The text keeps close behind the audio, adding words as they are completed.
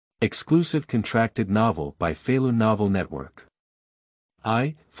Exclusive contracted novel by Feilu Novel Network.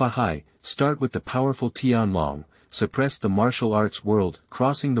 I, Fahai, start with the powerful Tianlong, suppress the martial arts world,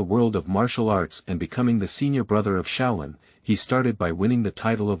 crossing the world of martial arts and becoming the senior brother of Shaolin. He started by winning the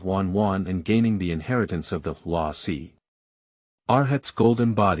title of Wan Wan and gaining the inheritance of the Law C. Arhat's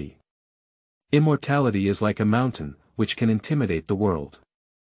golden body. Immortality is like a mountain, which can intimidate the world.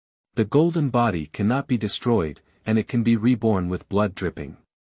 The golden body cannot be destroyed, and it can be reborn with blood dripping.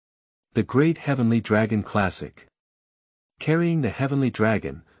 The Great Heavenly Dragon Classic. Carrying the heavenly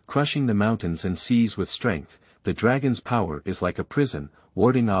dragon, crushing the mountains and seas with strength, the dragon's power is like a prison,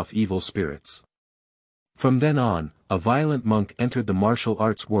 warding off evil spirits. From then on, a violent monk entered the martial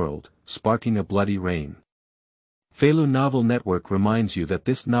arts world, sparking a bloody reign. Feilu Novel Network reminds you that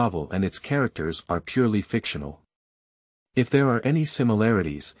this novel and its characters are purely fictional. If there are any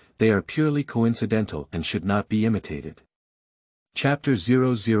similarities, they are purely coincidental and should not be imitated. Chapter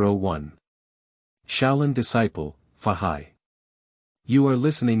 001. Shaolin Disciple, Fahai. You are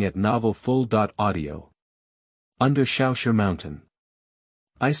listening at novelfull.audio. Under Shaoshi Mountain.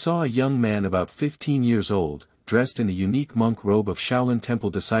 I saw a young man about 15 years old, dressed in a unique monk robe of Shaolin Temple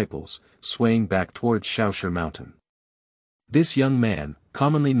disciples, swaying back towards Shaoshi Mountain. This young man,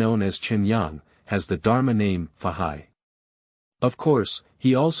 commonly known as Qinglong, has the Dharma name, Fahai. Of course,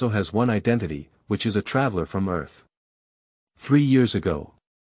 he also has one identity, which is a traveler from Earth. 3 years ago,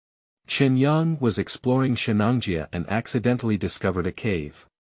 Qinglong was exploring Shenangjia and accidentally discovered a cave.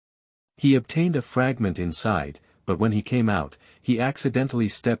 He obtained a fragment inside, but when he came out, he accidentally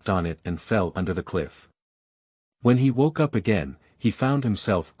stepped on it and fell under the cliff. When he woke up again, he found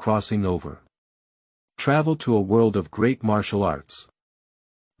himself crossing over. Travel to a world of great martial arts.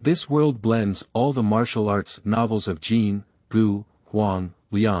 This world blends all the martial arts novels of Jin, Gu, Huang,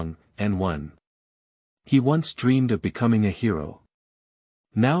 Liang, and Wan. He once dreamed of becoming a hero.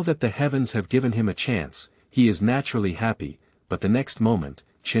 Now that the heavens have given him a chance, he is naturally happy, but the next moment,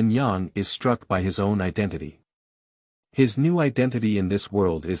 Qinglong is struck by his own identity. His new identity in this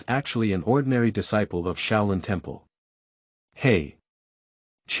world is actually an ordinary disciple of Shaolin Temple. Hey!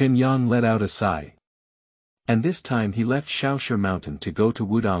 Qinglong let out a sigh. And this time he left Shaoshi Mountain to go to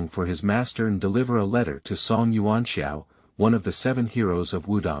Wudong for his master and deliver a letter to Song Yuanxiao, one of the 7 heroes of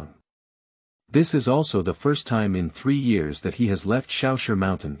Wudong. This is also the first time in 3 years that he has left Shaoshi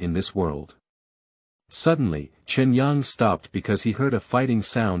Mountain in this world. Suddenly, Qinglong stopped because he heard a fighting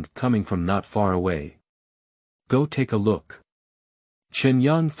sound coming from not far away. Go take a look.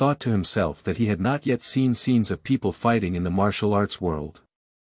 Qinglong thought to himself that he had not yet seen scenes of people fighting in the martial arts world.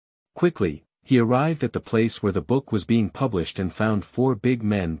 Quickly, he arrived at the place where the book was being published and found 4 big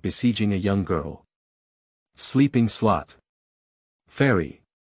men besieging a young girl. Sleeping Slot. Fairy.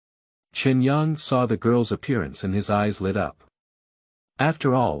 Qinglong saw the girl's appearance and his eyes lit up.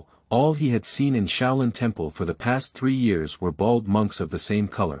 After all he had seen in Shaolin Temple for the past 3 years were bald monks of the same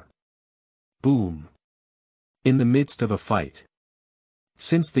color. Boom! In the midst of a fight.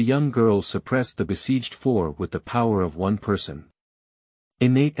 Since the young girl suppressed the besieged 4 with the power of one person.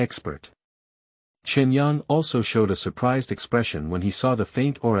 Innate expert. Qinglong also showed a surprised expression when he saw the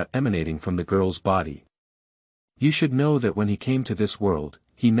faint aura emanating from the girl's body. You should know that when he came to this world,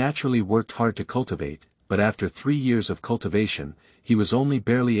 he naturally worked hard to cultivate, but after 3 years of cultivation, he was only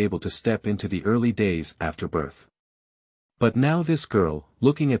barely able to step into the early days after birth. But now this girl,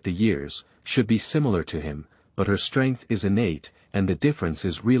 looking at the years, should be similar to him, but her strength is innate, and the difference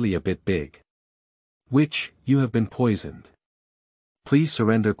is really a bit big. Which, you have been poisoned. Please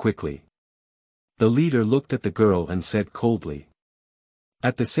surrender quickly. The leader looked at the girl and said coldly.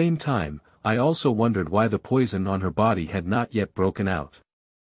 At the same time, I also wondered why the poison on her body had not yet broken out.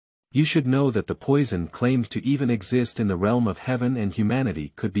 You should know that the poison claimed to even exist in the realm of heaven and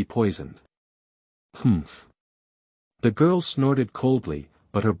humanity could be poisoned. Humph. The girl snorted coldly,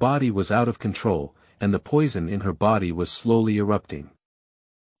 but her body was out of control, and the poison in her body was slowly erupting.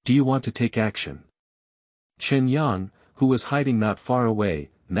 Do you want to take action? Qinglong, who was hiding not far away,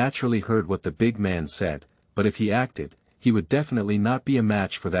 naturally heard what the big man said, but if he acted, he would definitely not be a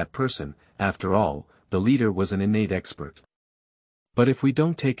match for that person. After all, the leader was an innate expert. But if we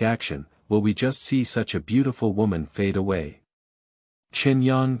don't take action, will we just see such a beautiful woman fade away?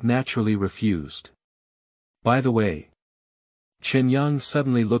 Qinglong naturally refused. By the way, Qinglong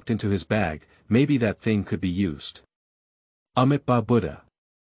suddenly looked into his bag, maybe that thing could be used. Amitabha Buddha.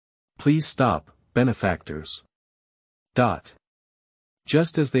 Please stop, benefactors.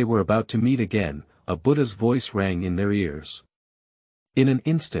 Just as they were about to meet again, a Buddha's voice rang in their ears. In an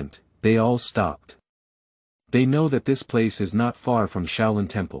instant, they all stopped. They know that this place is not far from Shaolin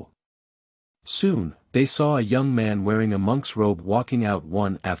Temple. Soon, they saw a young man wearing a monk's robe walking out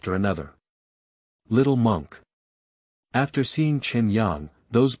one after another. Little monk. After seeing Qinglong,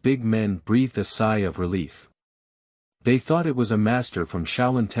 those big men breathed a sigh of relief. They thought it was a master from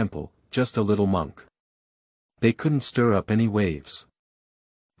Shaolin Temple, just a little monk. They couldn't stir up any waves.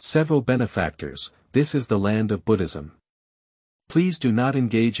 Several benefactors, this is the land of Buddhism. Please do not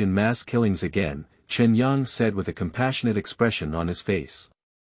engage in mass killings again, Qinglong said with a compassionate expression on his face.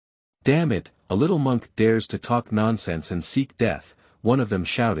 Damn it, a little monk dares to talk nonsense and seek death, one of them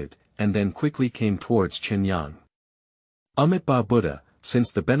shouted, and then quickly came towards Qinglong. Amitabha Buddha,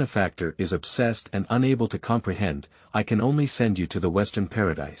 since the benefactor is obsessed and unable to comprehend, I can only send you to the Western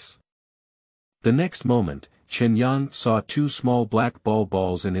Paradise. The next moment, Qinglong saw two small black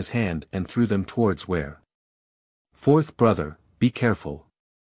balls in his hand and threw them towards where. Fourth brother, be careful.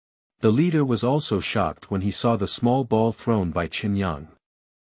 The leader was also shocked when he saw the small ball thrown by Qinglong.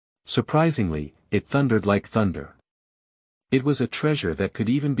 Surprisingly, it thundered like thunder. It was a treasure that could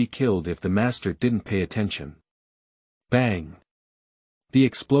even be killed if the master didn't pay attention. Bang! The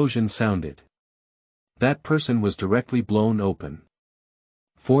explosion sounded. That person was directly blown open.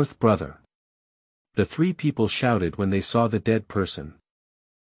 Fourth brother. The three people shouted when they saw the dead person.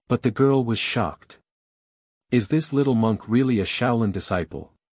 But the girl was shocked. Is this little monk really a Shaolin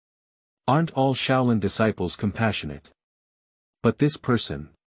disciple? Aren't all Shaolin disciples compassionate? But this person.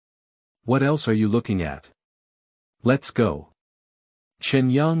 What else are you looking at? Let's go.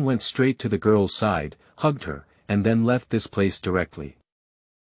 Qinglong went straight to the girl's side, hugged her, and then left this place directly.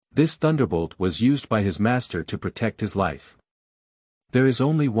 This thunderbolt was used by his master to protect his life. There is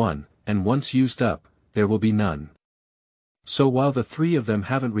only one, and once used up, there will be none. So while the three of them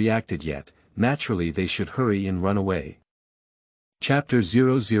haven't reacted yet, naturally they should hurry and run away. Chapter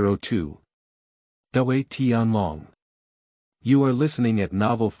 002. Dawei Tianlong. You are listening at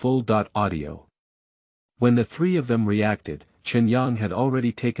novelfull.audio. When the three of them reacted, Qinglong had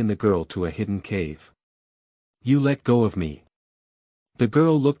already taken the girl to a hidden cave. You let go of me. The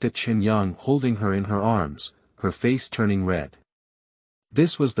girl looked at Qinglong holding her in her arms, her face turning red.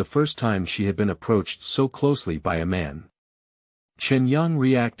 This was the first time she had been approached so closely by a man. Qinglong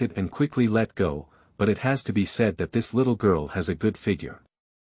reacted and quickly let go, but it has to be said that this little girl has a good figure.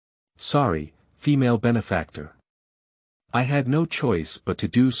 Sorry, female benefactor. I had no choice but to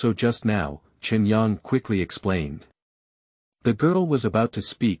do so just now, Qinglong quickly explained. The girl was about to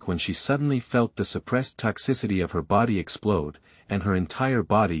speak when she suddenly felt the suppressed toxicity of her body explode, and her entire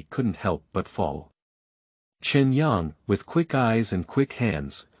body couldn't help but fall. Qinglong, with quick eyes and quick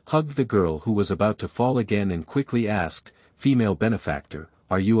hands, hugged the girl who was about to fall again and quickly asked, Female benefactor,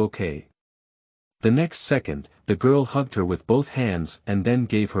 are you okay? The next second, the girl hugged her with both hands and then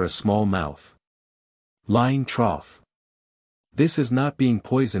gave her a small mouth. Lying trough. This is not being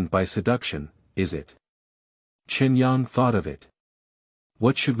poisoned by seduction, is it? Qinglong thought of it.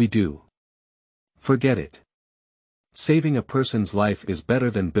 What should we do? Forget it. Saving a person's life is better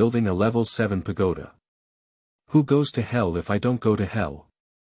than building a level 7 pagoda. Who goes to hell if I don't go to hell?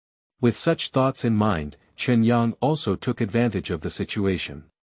 With such thoughts in mind, Qinglong also took advantage of the situation.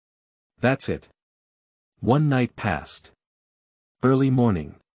 That's it. One night passed. Early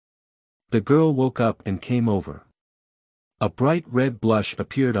morning. The girl woke up and came over. A bright red blush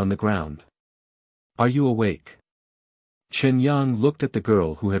appeared on the ground. Are you awake? Qinglong looked at the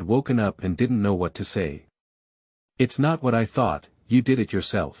girl who had woken up and didn't know what to say. It's not what I thought, you did it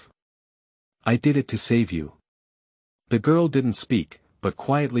yourself. I did it to save you. The girl didn't speak, but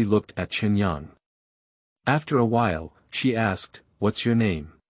quietly looked at Qinglong. After a while, she asked, What's your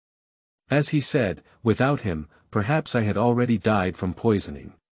name? As he said, without him, perhaps I had already died from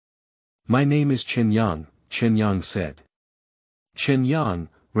poisoning. My name is Qinglong, Qinglong said. Qinglong,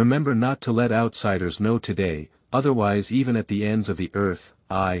 remember not to let outsiders know today, otherwise even at the ends of the earth,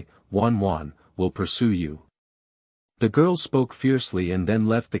 I, Wan Wan, will pursue you. The girl spoke fiercely and then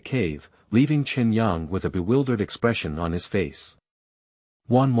left the cave, leaving Qinglong with a bewildered expression on his face.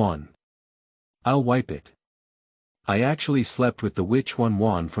 Wan Wan. I'll wipe it. I actually slept with the witch Wan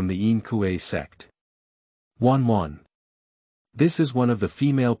Wan from the Yin Kuei sect. Wan Wan. This is one of the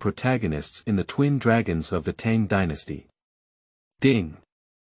female protagonists in the Twin Dragons of the Tang dynasty. Ding.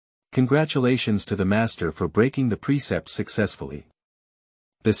 Congratulations to the master for breaking the precepts successfully.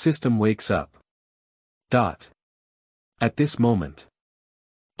 The system wakes up. At this moment,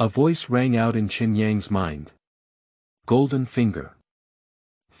 a voice rang out in Qinglong's mind. Golden Finger.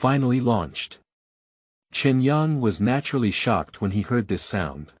 Finally launched. Qinglong was naturally shocked when he heard this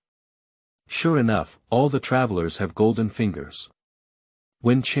sound. Sure enough, all the travelers have golden fingers.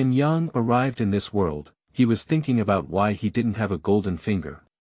 When Qinglong arrived in this world, he was thinking about why he didn't have a golden finger.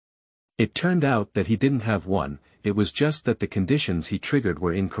 It turned out that he didn't have one, it was just that the conditions he triggered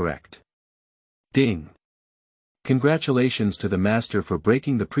were incorrect. Ding! Congratulations to the master for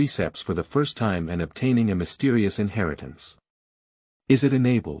breaking the precepts for the first time and obtaining a mysterious inheritance. Is it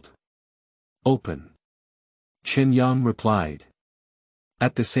enabled? Open. Qinglong replied.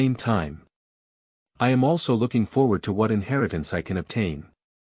 At the same time, I am also looking forward to what inheritance I can obtain.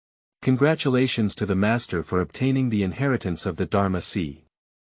 Congratulations to the master for obtaining the inheritance of the Dharma Sea.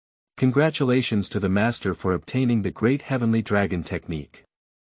 Congratulations to the master for obtaining the great heavenly dragon technique.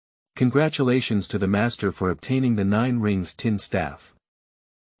 Congratulations to the master for obtaining the 9 rings tin staff.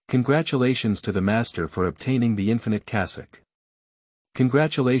 Congratulations to the master for obtaining the infinite cassock.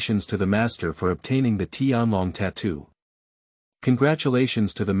 Congratulations to the master for obtaining the Tianlong tattoo.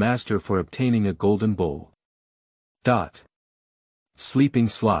 Congratulations to the master for obtaining a golden bowl. Sleeping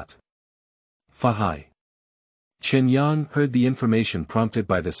slot. Fahai. Qinglong heard the information prompted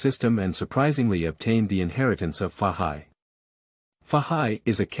by the system and surprisingly obtained the inheritance of Fahai. Fahai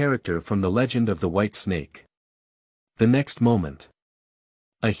is a character from the legend of the White Snake. The next moment,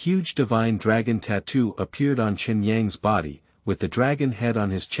 a huge divine dragon tattoo appeared on Qinglong's body, with the dragon head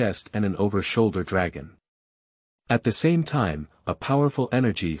on his chest and an over-shoulder dragon. At the same time, a powerful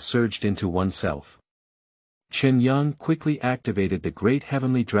energy surged into oneself. Qinglong quickly activated the great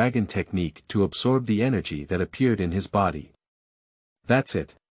heavenly dragon technique to absorb the energy that appeared in his body. That's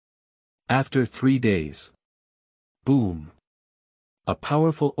it. After 3 days. Boom! A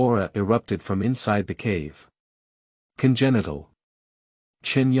powerful aura erupted from inside the cave. Congenital.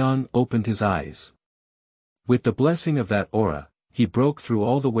 Qinglong opened his eyes. With the blessing of that aura, he broke through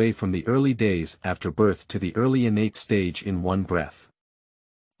all the way from the early days after birth to the early innate stage in one breath.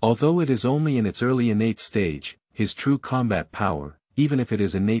 Although it is only in its early innate stage, his true combat power, even if it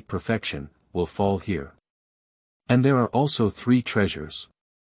is innate perfection, will fall here. And there are also 3 treasures.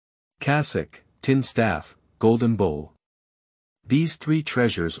 Cassock, tin staff, golden bowl. These 3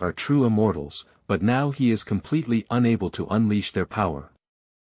 treasures are true immortals, but now he is completely unable to unleash their power.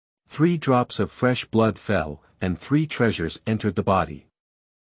 3 drops of fresh blood fell, and 3 treasures entered the body.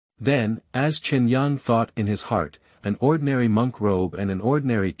 Then, as Qinglong thought in his heart, an ordinary monk robe and an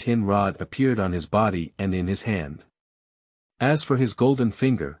ordinary tin rod appeared on his body and in his hand. As for his golden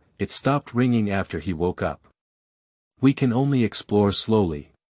finger, it stopped ringing after he woke up. We can only explore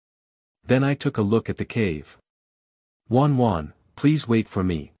slowly. Then I took a look at the cave. Wan Wan, please wait for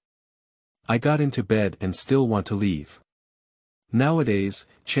me. I got into bed and still want to leave. Nowadays,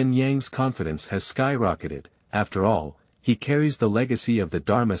 Qinglong's confidence has skyrocketed. After all, he carries the legacy of the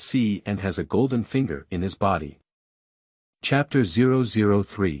Dharma Sea and has a golden finger in his body. Chapter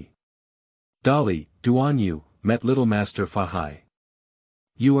 003. Dali, Duan you, met Little Master Fahai.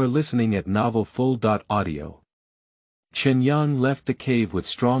 You are listening at Novel Full.audio. Qinglong left the cave with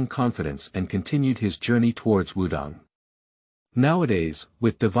strong confidence and continued his journey towards Wudong. Nowadays,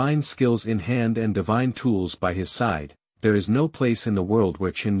 with divine skills in hand and divine tools by his side, there is no place in the world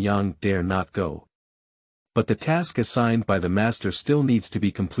where Qinglong dare not go. But the task assigned by the master still needs to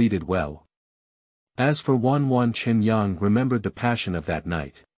be completed well. As for Wan Wan, Qinglong remembered the passion of that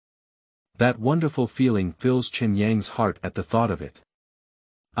night. That wonderful feeling fills Qinglong's heart at the thought of it.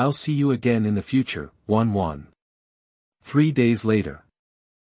 I'll see you again in the future, Wan Wan. 3 days later.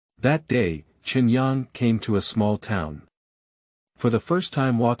 That day, Qinglong came to a small town. For the first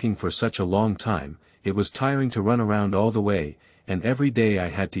time walking for such a long time, it was tiring to run around all the way, and every day I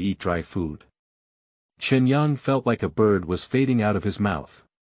had to eat dry food. Qinglong felt like a bird was fading out of his mouth.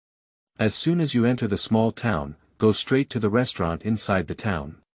 As soon as you enter the small town, go straight to the restaurant inside the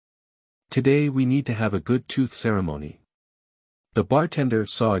town. Today we need to have a good tooth ceremony. The bartender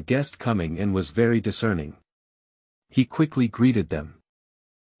saw a guest coming and was very discerning. He quickly greeted them.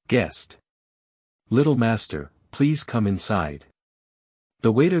 Guest. Little master, please come inside.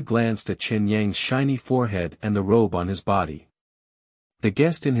 The waiter glanced at Qinglong's shiny forehead and the robe on his body. The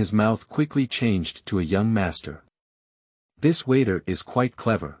guest in his mouth quickly changed to a young master. This waiter is quite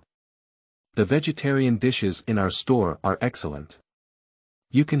clever. The vegetarian dishes in our store are excellent.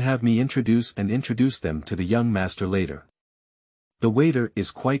 You can have me introduce them to the young master later. The waiter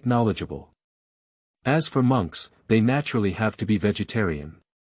is quite knowledgeable. As for monks, they naturally have to be vegetarian.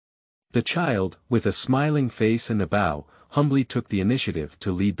 The child, with a smiling face and a bow, humbly took the initiative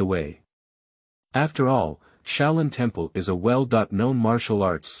to lead the way. After all, Shaolin Temple is a well-known martial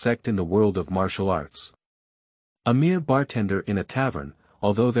arts sect in the world of martial arts. A mere bartender in a tavern,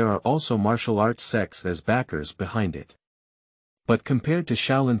 although there are also martial arts sects as backers behind it. But compared to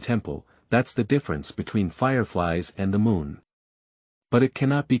Shaolin Temple, that's the difference between fireflies and the moon. But it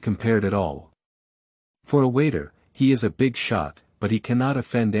cannot be compared at all. For a waiter, he is a big shot, but he cannot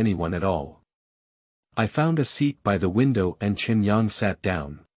offend anyone at all. I found a seat by the window and Qinglong sat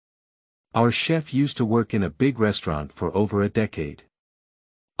down. Our chef used to work in a big restaurant for over a decade.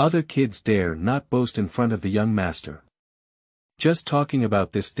 Other kids dare not boast in front of the young master. Just talking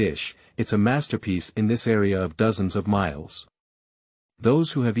about this dish, it's a masterpiece in this area of dozens of miles.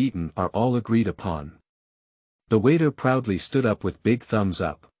 Those who have eaten are all agreed upon. The waiter proudly stood up with big thumbs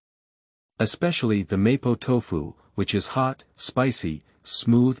up. Especially the mapo tofu, which is hot, spicy,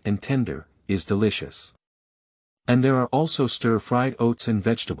 smooth and tender, is delicious. And there are also stir-fried oats and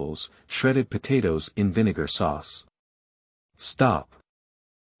vegetables, shredded potatoes in vinegar sauce. Stop.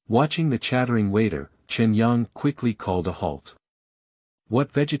 Watching the chattering waiter, Qinglong quickly called a halt.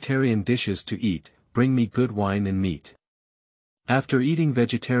 What vegetarian dishes to eat? Bring me good wine and meat. After eating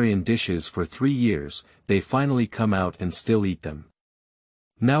vegetarian dishes for 3 years, they finally come out and still eat them.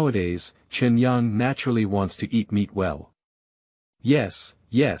 Nowadays, Qinglong naturally wants to eat meat well. Yes,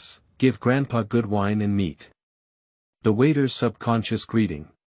 yes, give grandpa good wine and meat. The waiter's subconscious greeting.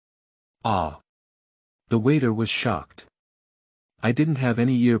 Ah. The waiter was shocked. I didn't have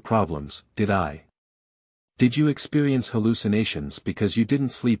any ear problems, did I? Did you experience hallucinations because you didn't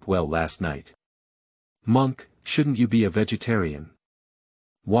sleep well last night? Monk, shouldn't you be a vegetarian?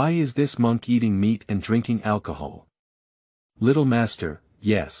 Why is this monk eating meat and drinking alcohol? Little master,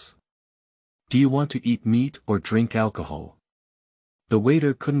 yes. Do you want to eat meat or drink alcohol? The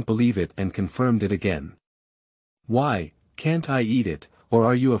waiter couldn't believe it and confirmed it again. Why, can't I eat it, or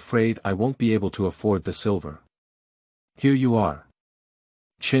are you afraid I won't be able to afford the silver? Here you are.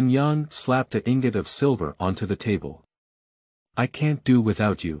 Qinglong slapped an ingot of silver onto the table. I can't do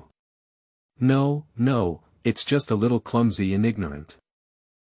without you. No, no, it's just a little clumsy and ignorant.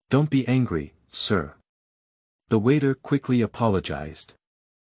 Don't be angry, sir. The waiter quickly apologized.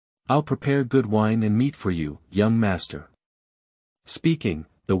 I'll prepare good wine and meat for you, young master. Speaking,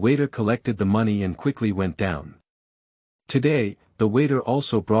 the waiter collected the money and quickly went down. Today, the waiter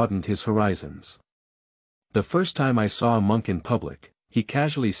also broadened his horizons. The first time I saw a monk in public, he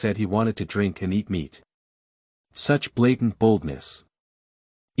casually said he wanted to drink and eat meat. Such blatant boldness.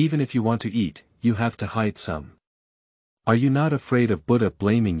 Even if you want to eat, you have to hide some. Are you not afraid of Buddha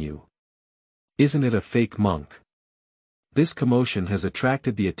blaming you? Isn't it a fake monk? This commotion has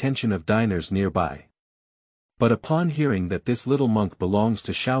attracted the attention of diners nearby. But upon hearing that this little monk belongs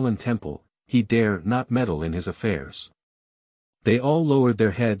to Shaolin Temple, he dare not meddle in his affairs. They all lowered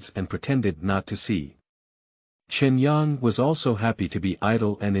their heads and pretended not to see. Qinglong was also happy to be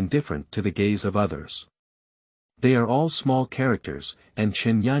idle and indifferent to the gaze of others. They are all small characters, and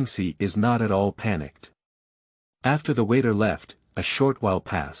Qinglong is not at all panicked. After the waiter left, a short while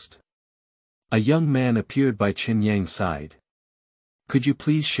passed. A young man appeared by Qinglong's side. Could you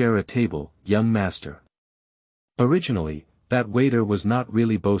please share a table, young master? Originally, that waiter was not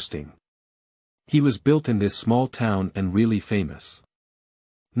really boasting. He was built in this small town and really famous.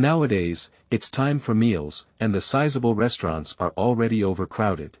 Nowadays, it's time for meals, and the sizable restaurants are already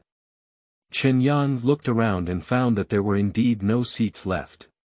overcrowded. Qinglong looked around and found that there were indeed no seats left.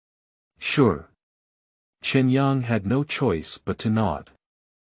 Sure. Qinglong had no choice but to nod.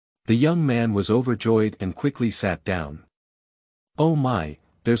 The young man was overjoyed and quickly sat down. Oh my,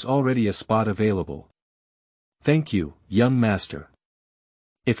 there's already a spot available. Thank you, young master.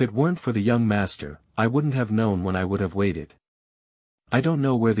 If it weren't for the young master, I wouldn't have known when I would have waited. I don't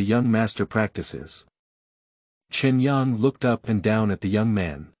know where the young master practices. Qinglong looked up and down at the young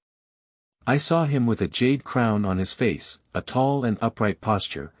man. I saw him with a jade crown on his face, a tall and upright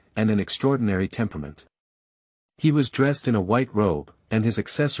posture, and an extraordinary temperament. He was dressed in a white robe, and his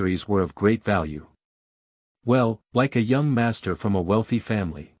accessories were of great value. Well, like a young master from a wealthy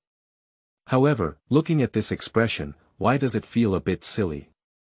family. However, looking at this expression, why does it feel a bit silly?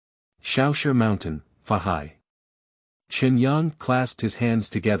 Shaoshi Mountain, Fahai. Qinglong clasped his hands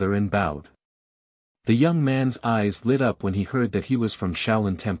together and bowed. The young man's eyes lit up when he heard that he was from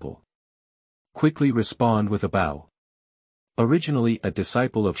Shaolin Temple. Quickly respond with a bow. Originally a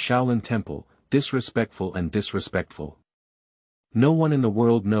disciple of Shaolin Temple, disrespectful and disrespectful. No one in the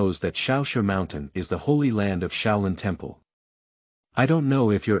world knows that Shaoshi Mountain is the holy land of Shaolin Temple. I don't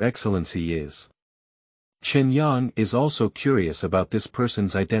know if your excellency is. Qinglong is also curious about this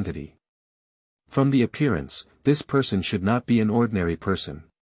person's identity. From the appearance, this person should not be an ordinary person.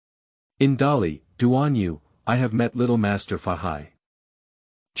 In Dali, Duan, I have met Little Master Fahai.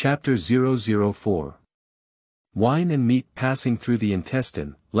 Chapter 004. Wine and meat passing through the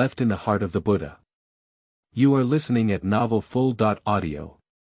intestine, left in the heart of the Buddha. You are listening at Novel Full.audio.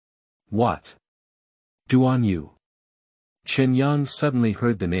 What? Duan. Qinglong suddenly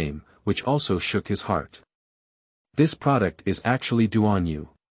heard the name, which also shook his heart. This product is actually Duan Yu,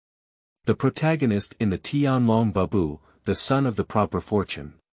 the protagonist in the Tianlong Babu, the son of the proper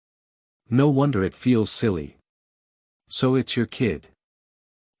fortune. No wonder it feels silly. So it's your kid.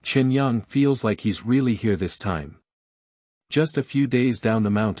 Qinglong feels like he's really here this time. Just a few days down the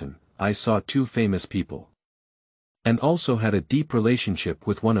mountain, I saw two famous people. And also had a deep relationship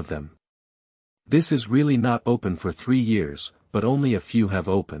with one of them. This is really not open for 3 years, but only a few have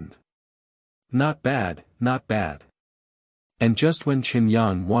opened. Not bad, not bad. And just when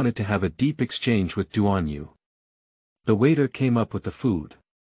Qinglong wanted to have a deep exchange with Duan Yu, the waiter came up with the food.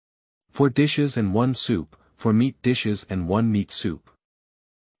 4 dishes and 1 soup, 4 meat dishes and 1 meat soup.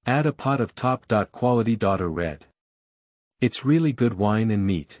 Add a pot of top-quality red. It's really good wine and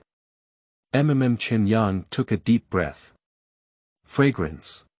meat. Qinglong took a deep breath.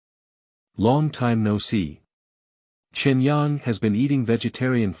 Fragrance. Long time no see. Qinglong has been eating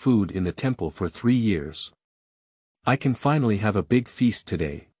vegetarian food in the temple for 3 years. I can finally have a big feast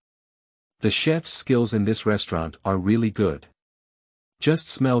today. The chef's skills in this restaurant are really good. Just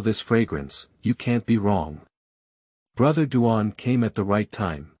smell this fragrance, you can't be wrong. Brother Duan came at the right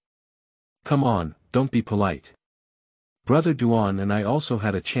time. Come on, don't be polite. Brother Duan and I also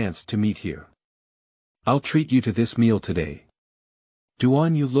had a chance to meet here. I'll treat you to this meal today.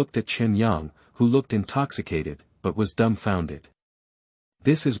 Duan Yu looked at Qinglong, who looked intoxicated, but was dumbfounded.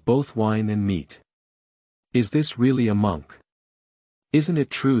 This is both wine and meat. Is this really a monk? Isn't it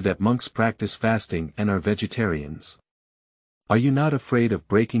true that monks practice fasting and are vegetarians? Are you not afraid of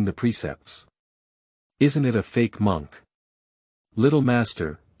breaking the precepts? Isn't it a fake monk? Little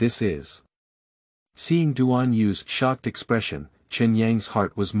master, this is. Seeing Duan Yu's shocked expression, Qinglong's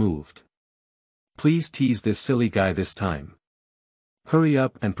heart was moved. Please tease this silly guy this time. Hurry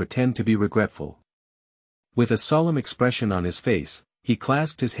up and pretend to be regretful. With a solemn expression on his face, he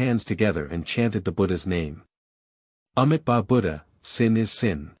clasped his hands together and chanted the Buddha's name. Amitabha Buddha, sin is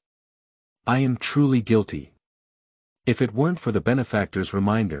sin. I am truly guilty. If it weren't for the benefactor's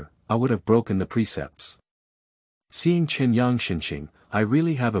reminder, I would have broken the precepts. Seeing Qinglong Xinqing, I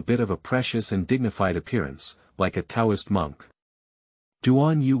really have a bit of a precious and dignified appearance, like a Taoist monk.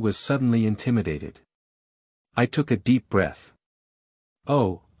 Duan Yu was suddenly intimidated. I took a deep breath.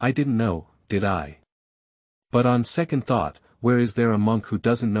 Oh, I didn't know, did I? But on second thought, where is there a monk who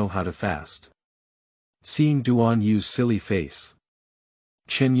doesn't know how to fast? Seeing Duan Yu's silly face,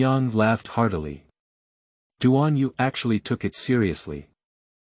 Qinglong laughed heartily. Duan Yu actually took it seriously.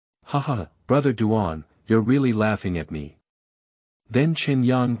 Haha, brother Duan, you're really laughing at me. Then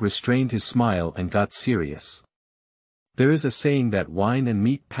Qinglong restrained his smile and got serious. There is a saying that wine and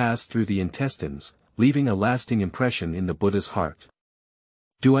meat pass through the intestines, leaving a lasting impression in the Buddha's heart.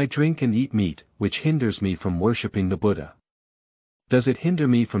 Do I drink and eat meat, which hinders me from worshipping the Buddha? Does it hinder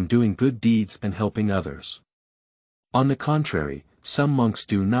me from doing good deeds and helping others? On the contrary, some monks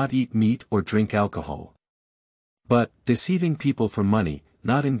do not eat meat or drink alcohol. But, deceiving people for money,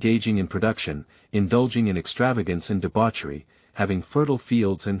 not engaging in production, indulging in extravagance and debauchery, having fertile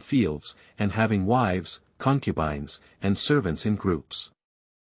fields, and having wives, concubines, and servants in groups.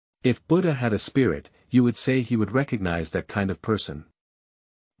 If Buddha had a spirit, you would say he would recognize that kind of person.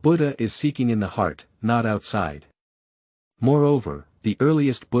 Buddha is seeking in the heart, not outside. Moreover, the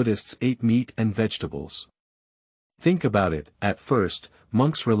earliest Buddhists ate meat and vegetables. Think about it, at first,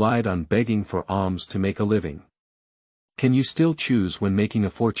 monks relied on begging for alms to make a living. Can you still choose when making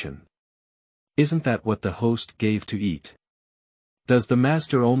a fortune? Isn't that what the host gave to eat? Does the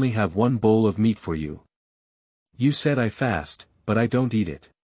master only have 1 bowl of meat for you? You said I fast, but I don't eat it.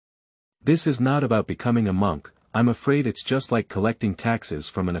 This is not about becoming a monk, I'm afraid it's just like collecting taxes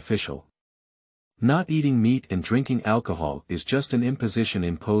from an official. Not eating meat and drinking alcohol is just an imposition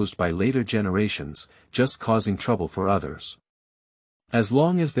imposed by later generations, just causing trouble for others. As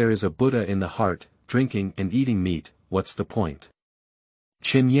long as there is a Buddha in the heart, drinking and eating meat, what's the point?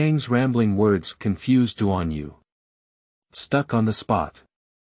 Qinglong's rambling words confused Duan Yu. Stuck on the spot.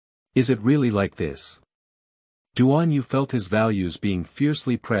 Is it really like this? Duan Yu felt his values being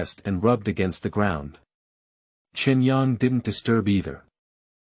fiercely pressed and rubbed against the ground. Qinglong didn't disturb either.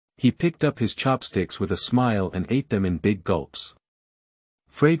 He picked up his chopsticks with a smile and ate them in big gulps.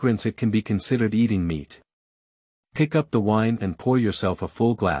 Fragrance, it can be considered eating meat. Pick up the wine and pour yourself a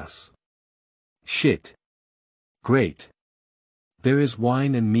full glass. Shit. Great. There is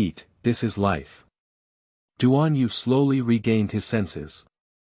wine and meat, this is life. Duan Yu slowly regained his senses.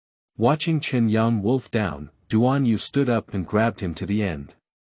 Watching Qinglong wolf down, Duan Yu stood up and grabbed him to the end.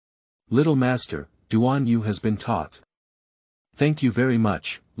 Little master, Duan Yu has been taught. Thank you very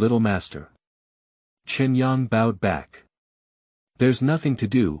much, little master. Qinglong bowed back. There's nothing to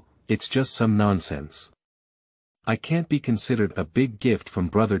do, it's just some nonsense. I can't be considered a big gift from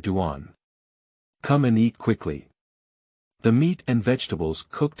Brother Duan. Come and eat quickly. The meat and vegetables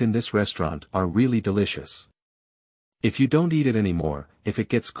cooked in this restaurant are really delicious. If you don't eat it anymore, if it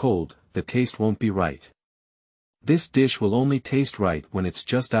gets cold, the taste won't be right. This dish will only taste right when it's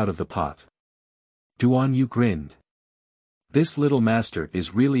just out of the pot. Duan Yu grinned. This little master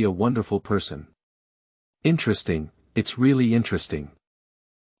is really a wonderful person. Interesting, it's really interesting.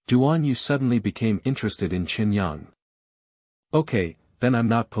 Duan Yu suddenly became interested in Qinglong. Okay, then I'm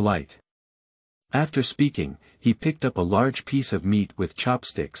not polite. After speaking, he picked up a large piece of meat with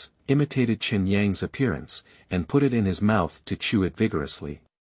chopsticks, imitated Qinglong's appearance, and put it in his mouth to chew it vigorously.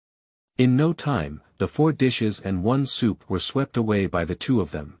 In no time, the 4 dishes and 1 soup were swept away by the 2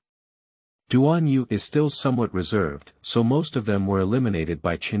 of them. Duan Yu is still somewhat reserved, so most of them were eliminated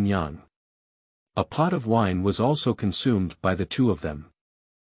by Qinglong. A pot of wine was also consumed by the 2 of them.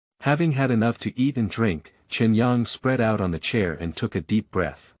 Having had enough to eat and drink, Qinglong spread out on the chair and took a deep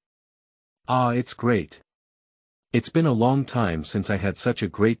breath. Ah, it's great. It's been a long time since I had such a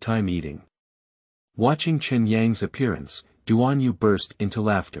great time eating. Watching Qinglong's appearance, Duan Yu burst into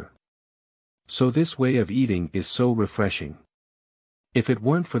laughter. So this way of eating is so refreshing. If it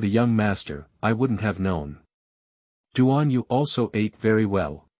weren't for the young master, I wouldn't have known. Duan Yu also ate very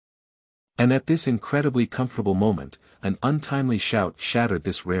well. And at this incredibly comfortable moment, an untimely shout shattered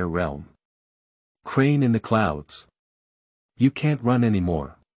this rare realm. Crane in the clouds. You can't run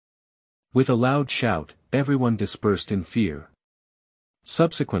anymore. With a loud shout, everyone dispersed in fear.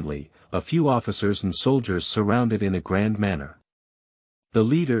 Subsequently, a few officers and soldiers surrounded in a grand manner. The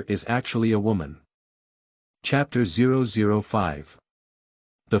leader is actually a woman. Chapter 005.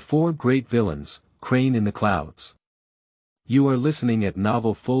 The 4 Great Villains, Crane in the Clouds. You are listening at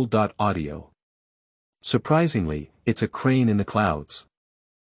novelfull.audio. Surprisingly, it's a crane in the clouds.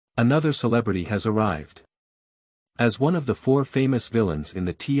 Another celebrity has arrived. As one of the 4 famous villains in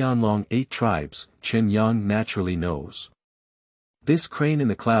the Tianlong 8 tribes, Qinglong naturally knows. This crane in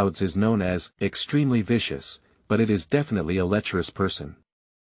the clouds is known as extremely vicious, but it is definitely a lecherous person.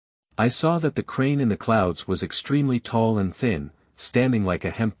 I saw that the crane in the clouds was extremely tall and thin, standing like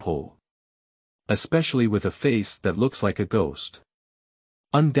a hemp pole. Especially with a face that looks like a ghost.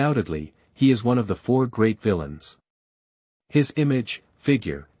 Undoubtedly, he is one of the 4 great villains. His image,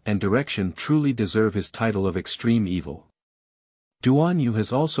 figure, and direction truly deserve his title of extreme evil. Duan Yu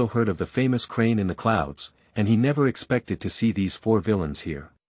has also heard of the famous crane in the clouds, and he never expected to see these 4 villains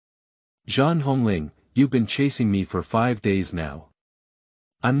here. Zhan Hongling, you've been chasing me for 5 days now.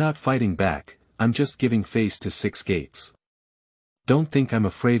 I'm not fighting back, I'm just giving face to 6 gates. Don't think I'm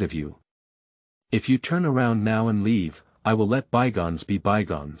afraid of you. If you turn around now and leave, I will let bygones be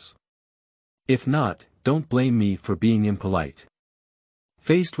bygones. If not, don't blame me for being impolite.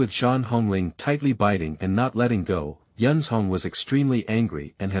 Faced with Zhan Hongling tightly biting and not letting go, Yunzhong was extremely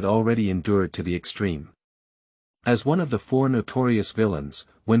angry and had already endured to the extreme. As one of the 4 notorious villains,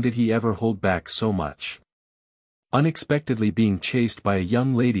 when did he ever hold back so much? Unexpectedly being chased by a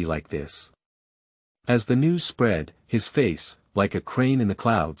young lady like this. As the news spread, his face, like a crane in the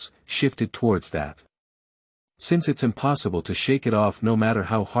clouds, shifted towards that. Since it's impossible to shake it off no matter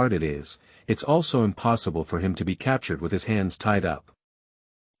how hard it is, it's also impossible for him to be captured with his hands tied up.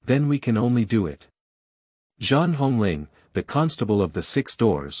 Then we can only do it. Zhan Hongling, the constable of the 6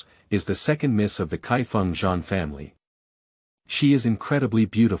 doors, is the second miss of the Kaifeng Zhan family. She is incredibly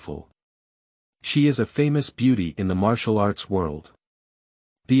beautiful. She is a famous beauty in the martial arts world.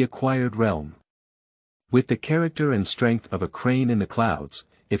 The acquired realm. With the character and strength of a crane in the clouds,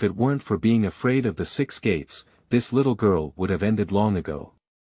 if it weren't for being afraid of the 6 gates, this little girl would have ended long ago.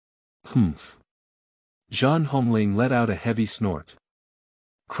 Humph. Zhan Hongling let out a heavy snort.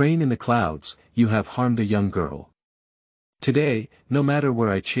 Crane in the clouds, you have harmed a young girl. Today, no matter where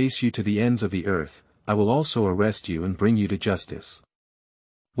I chase you to the ends of the earth, I will also arrest you and bring you to justice.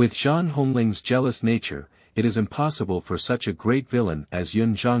 With Zhan Hongling's jealous nature, it is impossible for such a great villain as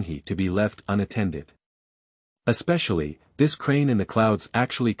Yun Zhanghe to be left unattended. Especially, this crane in the clouds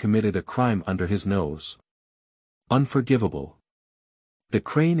actually committed a crime under his nose. Unforgivable. The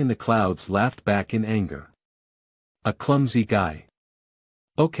crane in the clouds laughed back in anger. A clumsy guy.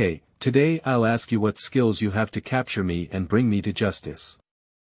 Okay, today I'll ask you what skills you have to capture me and bring me to justice.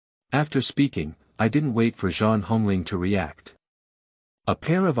 After speaking, I didn't wait for Zhan Hongling to react. A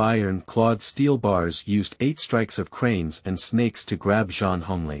pair of iron-clawed steel bars used 8 strikes of cranes and snakes to grab Zhan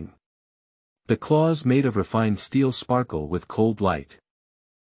Hongling. The claws made of refined steel sparkle with cold light.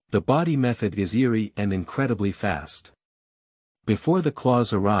 The body method is eerie and incredibly fast. Before the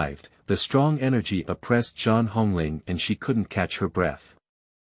claws arrived, the strong energy oppressed Zhan Hongling and she couldn't catch her breath.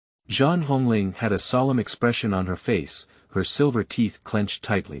 Zhan Hongling had a solemn expression on her face, her silver teeth clenched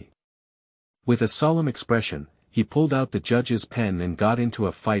tightly. With a solemn expression, he pulled out the judge's pen and got into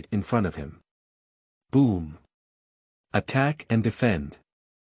a fight in front of him. Boom! Attack and defend.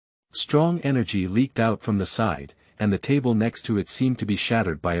 Strong energy leaked out from the side, and the table next to it seemed to be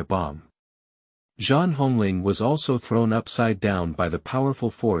shattered by a bomb. Zhan Hongling was also thrown upside down by the powerful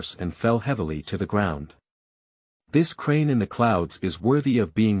force and fell heavily to the ground. This crane in the clouds is worthy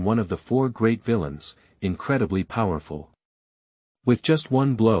of being one of the 4 great villains, incredibly powerful. With just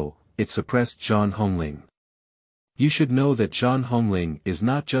one blow, it suppressed Zhan Hongling. You should know that Zhan Hongling is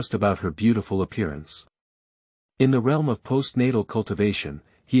not just about her beautiful appearance. In the realm of postnatal cultivation,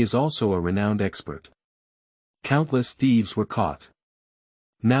 he is also a renowned expert. Countless thieves were caught.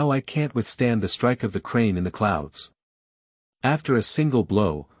 Now I can't withstand the strike of the crane in the clouds. After a single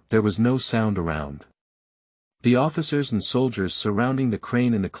blow, there was no sound around. The officers and soldiers surrounding the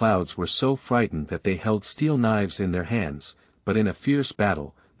crane in the clouds were so frightened that they held steel knives in their hands, but in a fierce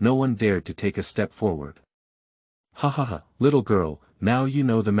battle, no one dared to take a step forward. Ha ha ha, little girl, now you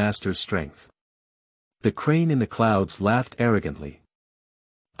know the master's strength. The crane in the clouds laughed arrogantly.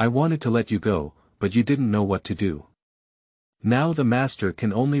 I wanted to let you go, but you didn't know what to do. Now the master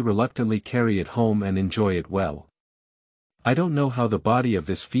can only reluctantly carry it home and enjoy it well. I don't know how the body of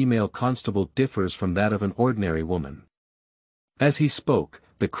this female constable differs from that of an ordinary woman. As he spoke,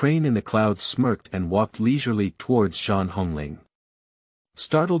 the crane in the clouds smirked and walked leisurely towards Zhan Hongling.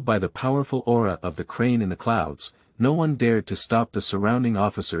 Startled by the powerful aura of the crane in the clouds, no one dared to stop the surrounding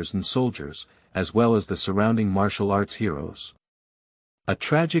officers and soldiers, as well as the surrounding martial arts heroes. A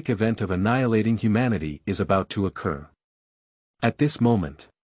tragic event of annihilating humanity is about to occur. At this moment,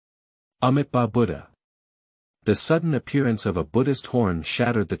 Amitabha Buddha. The sudden appearance of a Buddhist horn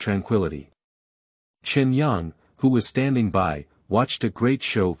shattered the tranquility. Qinglong, who was standing by, watched a great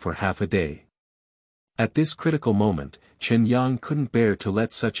show for half a day. At this critical moment, Qinglong couldn't bear to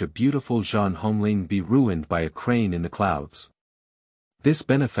let such a beautiful Zhan Hongling be ruined by a crane in the clouds. This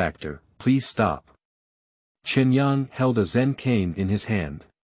benefactor, please stop. Qinglong held a Zen cane in his hand.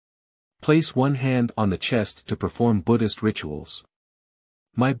 Place one hand on the chest to perform Buddhist rituals.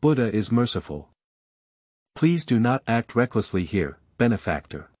 My Buddha is merciful. Please do not act recklessly here,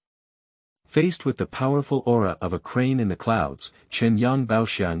 benefactor. Faced with the powerful aura of a crane in the clouds, Qinglong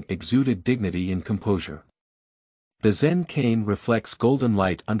Baoxiang exuded dignity and composure. The Zen cane reflects golden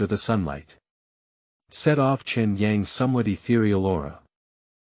light under the sunlight. Set off Qinglong's somewhat ethereal aura.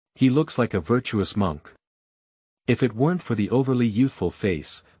 He looks like a virtuous monk. If it weren't for the overly youthful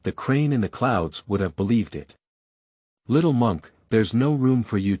face, the crane in the clouds would have believed it. Little monk, there's no room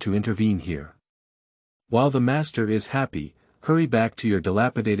for you to intervene here. While the master is happy, hurry back to your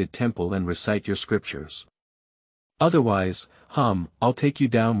dilapidated temple and recite your scriptures. Otherwise, I'll take you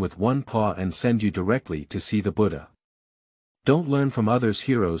down with one paw and send you directly to see the Buddha. Don't learn from others'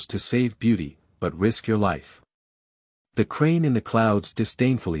 heroes to save beauty, but risk your life. The crane in the clouds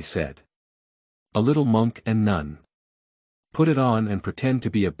disdainfully said. A little monk and nun. Put it on and pretend to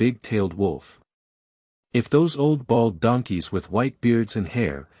be a big-tailed wolf. If those old bald donkeys with white beards and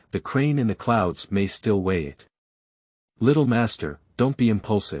hair, the crane in the clouds may still weigh it. Little master, don't be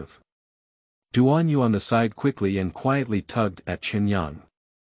impulsive. Duan Yu on the side quickly and quietly tugged at Qinglong.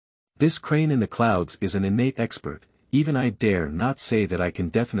 This crane in the clouds is an innate expert, even I dare not say that I can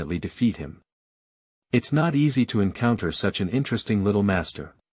definitely defeat him. It's not easy to encounter such an interesting little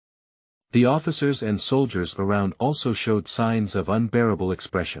master. The officers and soldiers around also showed signs of unbearable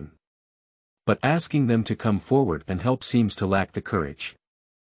expression. But asking them to come forward and help seems to lack the courage.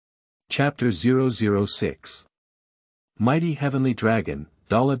 Chapter 006. Mighty Heavenly Dragon,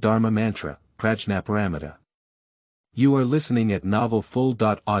 Dala Dharma Mantra, Prajnaparamita. You are listening at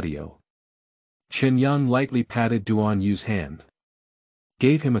novelfull.audio. Qinglong lightly patted Duan Yu's hand.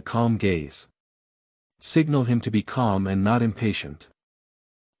 Gave him a calm gaze. Signaled him to be calm and not impatient.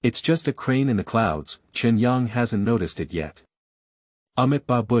 It's just a crane in the clouds, Qinglong hasn't noticed it yet.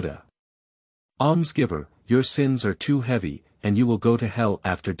 Amitabha Buddha. Almsgiver, your sins are too heavy, and you will go to hell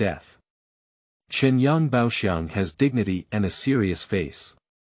after death. Qinglong Baoxiang has dignity and a serious face.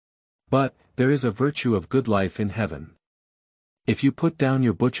 But, there is a virtue of good life in heaven. If you put down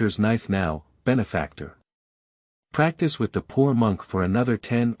your butcher's knife now, benefactor. Practice with the poor monk for another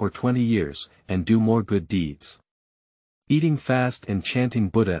 10 or 20 years, and do more good deeds. Eating fast and chanting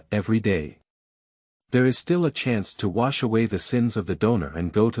Buddha every day. There is still a chance to wash away the sins of the donor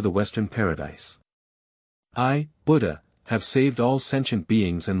and go to the Western Paradise. I, Buddha, have saved all sentient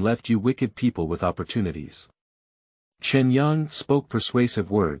beings and left you wicked people with opportunities. Qinglong spoke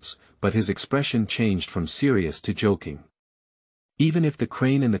persuasive words, but his expression changed from serious to joking. Even if the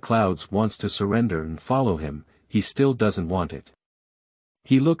crane in the clouds wants to surrender and follow him, he still doesn't want it.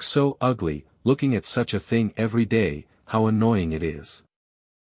 He looks so ugly, looking at such a thing every day, how annoying it is.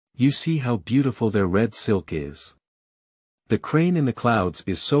 You see how beautiful their red silk is. The crane in the clouds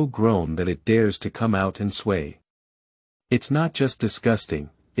is so grown that it dares to come out and sway. It's not just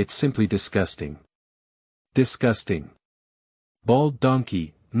disgusting, it's simply disgusting. Disgusting. Bald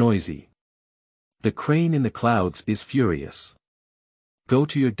donkey, noisy. The crane in the clouds is furious. Go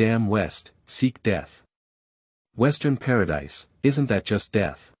to your damn west, seek death. Western paradise, isn't that just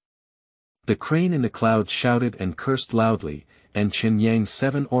death? The crane in the clouds shouted and cursed loudly, and Qinglong's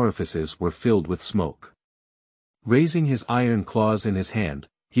 7 orifices were filled with smoke. Raising his iron claws in his hand,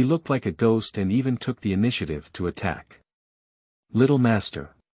 he looked like a ghost and even took the initiative to attack. Little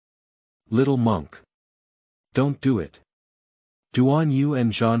master. Little monk. Don't do it. Duan Yu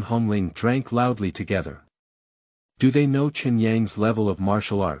and Zhan Hongling drank loudly together. Do they know Qinglong's level of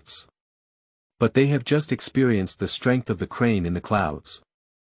martial arts? But they have just experienced the strength of the crane in the clouds.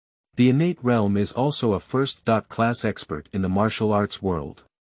 The innate realm is also a first-class expert in the martial arts world.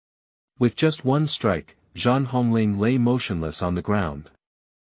 With just one strike, Zhan Hongling lay motionless on the ground.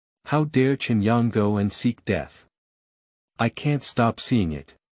 How dare Qinglong go and seek death? I can't stop seeing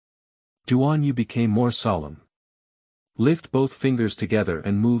it. Duan Yu became more solemn. Lift both fingers together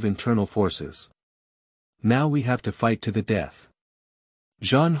and move internal forces. Now we have to fight to the death.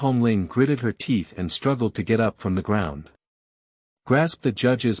 Zhan Hongling gritted her teeth and struggled to get up from the ground. Grasp the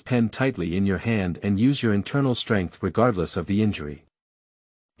judge's pen tightly in your hand and use your internal strength regardless of the injury.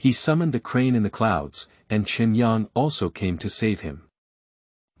 He summoned the crane in the clouds, and Qinglong also came to save him.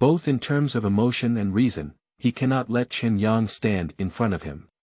 Both in terms of emotion and reason, he cannot let Qinglong stand in front of him.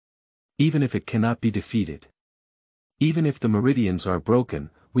 Even if it cannot be defeated. Even if the meridians are broken,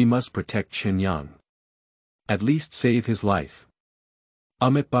 we must protect Qinglong. At least save his life.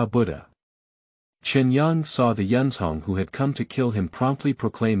 Amitabha Buddha. Qinglong saw the Yunzhong who had come to kill him promptly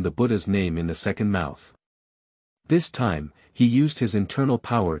proclaim the Buddha's name in the second mouth. This time, he used his internal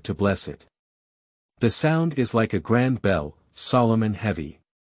power to bless it. The sound is like a grand bell, solemn and heavy.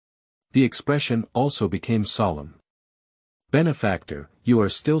 The expression also became solemn. Benefactor, you are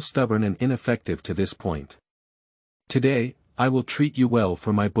still stubborn and ineffective to this point. Today, I will treat you well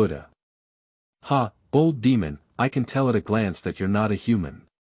for my Buddha. Ha, bold demon, I can tell at a glance that you're not a human.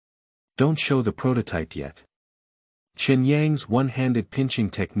 Don't show the prototype yet. Qinglong's one-handed pinching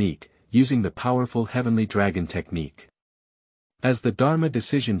technique, using the powerful heavenly dragon technique. As the Dharma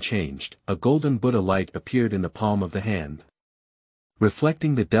decision changed, a golden Buddha light appeared in the palm of the hand.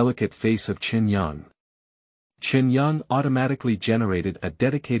 Reflecting the delicate face of Qinglong. Qinglong automatically generated a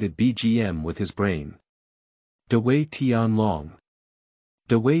dedicated BGM with his brain. Dawei Tianlong.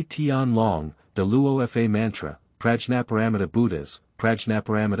 Dawei Tianlong, the Luo Fa mantra, Prajnaparamita Buddhas,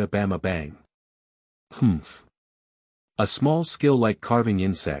 Prajnaparamita Bama Bang. Humph. A small skill like carving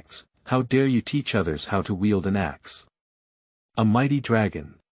insects, how dare you teach others how to wield an axe? A mighty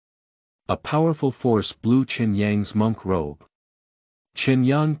dragon. A powerful force blew Qinglong's monk robe.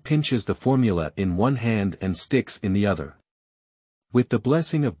 Qinglong pinches the formula in one hand and sticks in the other. With the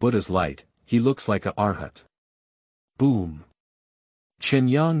blessing of Buddha's light, he looks like a arhat. Boom.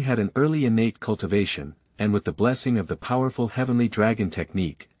 Qinglong had an early innate cultivation, and with the blessing of the powerful heavenly dragon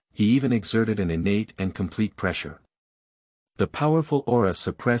technique, he even exerted an innate and complete pressure. The powerful aura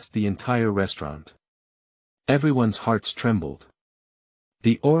suppressed the entire restaurant. Everyone's hearts trembled.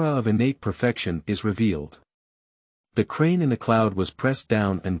 The aura of innate perfection is revealed. The crane in the cloud was pressed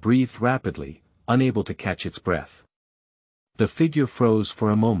down and breathed rapidly, unable to catch its breath. The figure froze for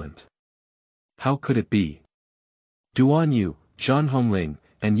a moment. How could it be? Duan Yu, Zhan Hongling,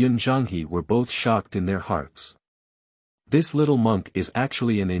 and Yun Zhanghe were both shocked in their hearts. This little monk is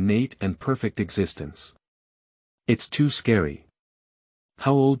actually an innate and perfect existence. It's too scary.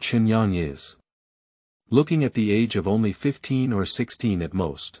 How old Qinglong is? Looking at the age of only 15 or 16 at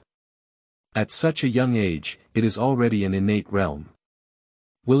most. At such a young age, it is already an innate realm.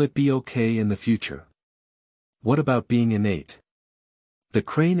 Will it be okay in the future? What about being innate? The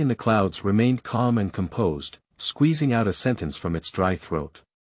crane in the clouds remained calm and composed, squeezing out a sentence from its dry throat.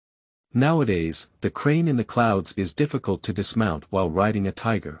 Nowadays, the crane in the clouds is difficult to dismount while riding a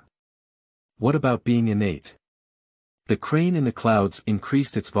tiger. What about being innate? The crane in the clouds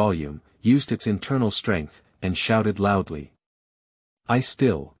increased its volume, used its internal strength, and shouted loudly. I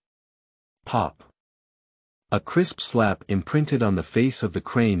still. Pop. A crisp slap imprinted on the face of the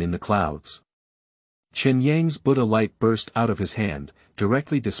crane in the clouds. Qinglong's Buddha light burst out of his hand,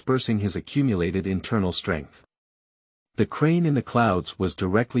 directly dispersing his accumulated internal strength. The crane in the clouds was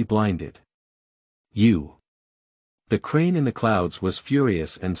directly blinded. You. The crane in the clouds was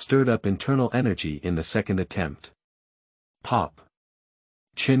furious and stirred up internal energy in the second attempt. Pop.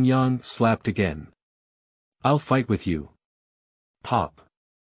 Qinglong slapped again. I'll fight with you. Pop.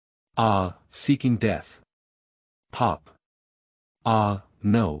 Ah, seeking death. Pop. Ah,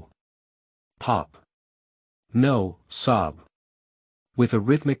 no. Pop. No, sob. With a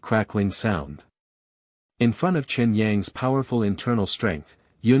rhythmic crackling sound. In front of Qinglong's powerful internal strength,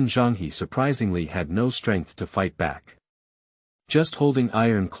 Yun Zhanghe surprisingly had no strength to fight back. Just holding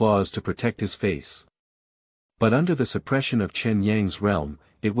iron claws to protect his face. But under the suppression of Qinglong's realm,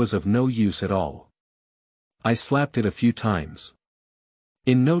 it was of no use at all. I slapped it a few times.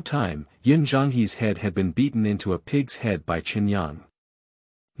 In no time, Yun Zhanghe's head had been beaten into a pig's head by Qinglong.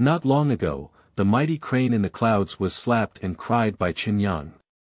 Not long ago, the mighty crane in the clouds was slapped and cried by Qinglong.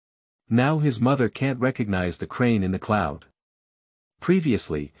 Now his mother can't recognize the crane in the cloud.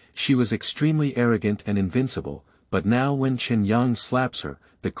 Previously, she was extremely arrogant and invincible, but now when Qinglong slaps her,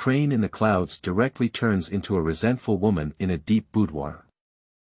 the crane in the clouds directly turns into a resentful woman in a deep boudoir.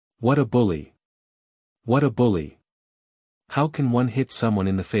 What a bully! What a bully! How can one hit someone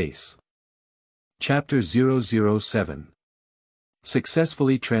in the face? Chapter 007.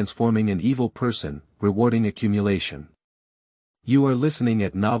 Successfully transforming an evil person, rewarding accumulation. You are listening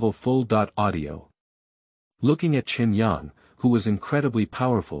at Novel Full.audio. Looking at Qinglong, who was incredibly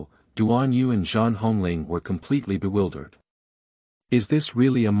powerful, Duan Yu and Zhan Hongling were completely bewildered. Is this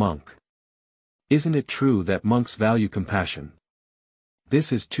really a monk? Isn't it true that monks value compassion?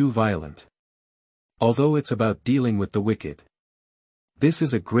 This is too violent. Although it's about dealing with the wicked. This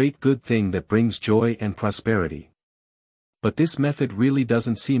is a great good thing that brings joy and prosperity. But this method really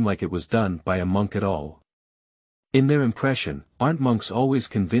doesn't seem like it was done by a monk at all. In their impression, aren't monks always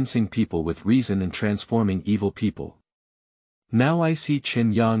convincing people with reason and transforming evil people? Now I see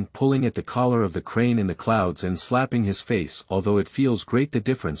Qinglong pulling at the collar of the crane in the clouds and slapping his face, although it feels great. The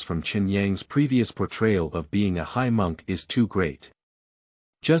difference from Qinglong's previous portrayal of being a high monk is too great.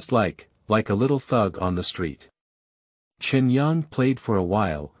 Just like a little thug on the street. Qinglong played for a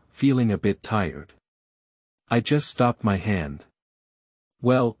while, feeling a bit tired. I just stopped my hand.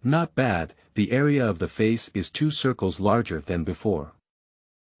 Well, not bad, the area of the face is 2 circles larger than before.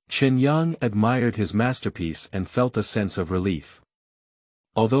 Qinglong admired his masterpiece and felt a sense of relief.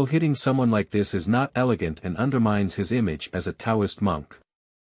 Although hitting someone like this is not elegant and undermines his image as a Taoist monk.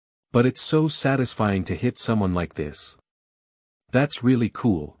 But it's so satisfying to hit someone like this. That's really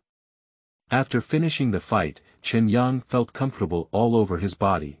cool. After finishing the fight, Qinglong felt comfortable all over his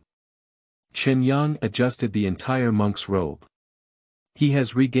body. Qinglong adjusted the entire monk's robe. He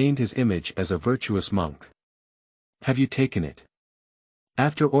has regained his image as a virtuous monk. Have you taken it?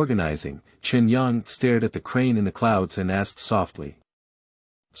 After organizing, Qinglong stared at the crane in the clouds and asked softly.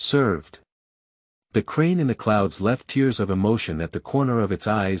 Served. The crane in the clouds left tears of emotion at the corner of its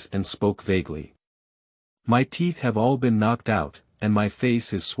eyes and spoke vaguely. My teeth have all been knocked out, and my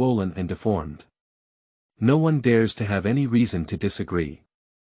face is swollen and deformed. No one dares to have any reason to disagree.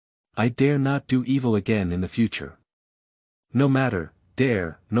 I dare not do evil again in the future. No matter,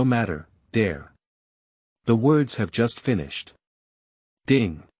 dare, no matter, dare. The words have just finished.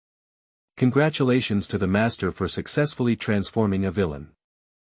 Ding. Congratulations to the master for successfully transforming a villain.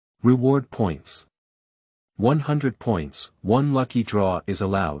 Reward points. 100 points, 1 lucky draw is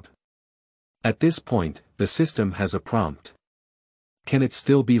allowed. At this point, the system has a prompt. Can it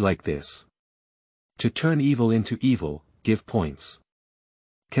still be like this? To turn evil into evil, give points.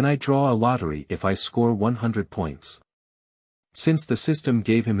 Can I draw a lottery if I score 100 points? Since the system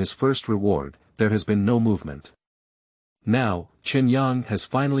gave him his first reward, there has been no movement. Now, Qinglong has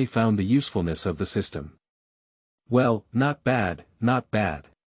finally found the usefulness of the system. Well, not bad, not bad.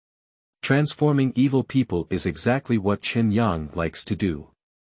 Transforming evil people is exactly what Qinglong likes to do.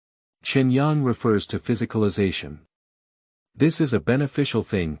 Qinglong refers to physicalization. This is a beneficial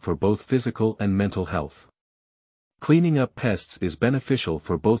thing for both physical and mental health. Cleaning up pests is beneficial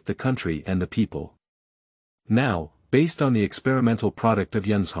for both the country and the people. Now, based on the experimental product of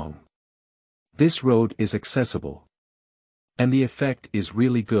Yunzhong. This road is accessible. And the effect is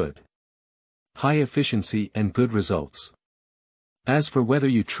really good. High efficiency and good results. As for whether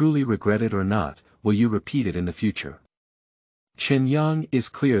you truly regret it or not, will you repeat it in the future? Qinglong is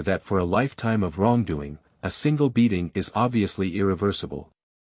clear that for a lifetime of wrongdoing, a single beating is obviously irreversible.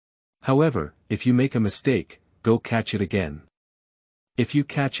 However, if you make a mistake, go catch it again. If you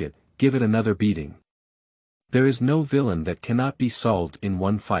catch it, give it another beating. There is no villain that cannot be solved in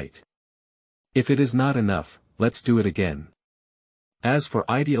one fight. If it is not enough, let's do it again. As for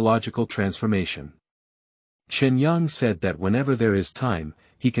ideological transformation, Qinglong said that whenever there is time,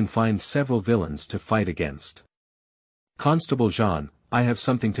 he can find several villains to fight against. Constable Jean, I have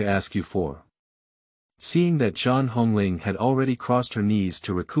something to ask you for. Seeing that Zhan Hongling had already crossed her knees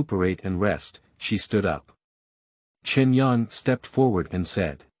to recuperate and rest, she stood up. Qinglong stepped forward and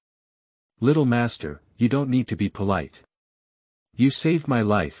said. Little master, you don't need to be polite. You saved my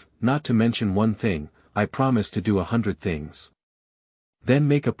life, not to mention one thing, I promise to do 100 things. Then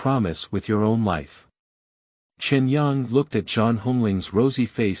make a promise with your own life. Qinglong looked at Zhan Hongling's rosy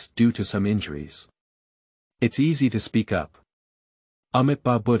face due to some injuries. It's easy to speak up.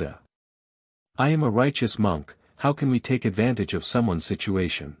 Amitabha Buddha. I am a righteous monk, how can we take advantage of someone's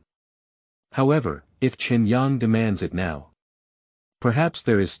situation? However, if Qinglong demands it now, perhaps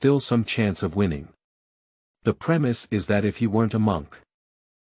there is still some chance of winning. The premise is that if he weren't a monk.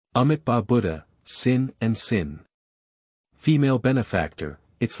 Amitabha Buddha, sin and sin. Female benefactor,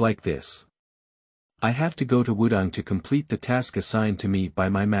 it's like this. I have to go to Wudang to complete the task assigned to me by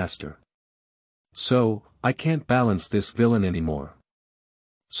my master. So, I can't balance this villain anymore.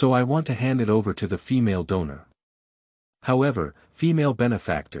 So I want to hand it over to the female donor. However, female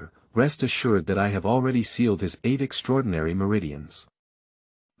benefactor, rest assured that I have already sealed his 8 extraordinary meridians.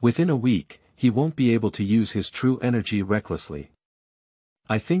 Within a week, he won't be able to use his true energy recklessly.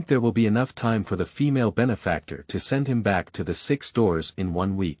 I think there will be enough time for the female benefactor to send him back to the 6 doors in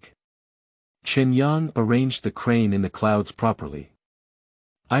 1 week. Qinglong arranged the crane in the clouds properly.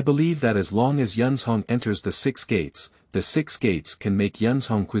 I believe that as long as Yunzhong enters the 6 gates, the 6 gates can make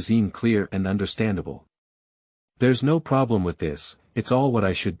Yunzhong cuisine clear and understandable. There's no problem with this, it's all what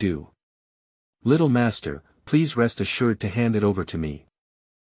I should do. Little master, please rest assured to hand it over to me.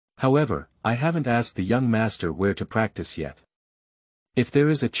 However, I haven't asked the young master where to practice yet. If there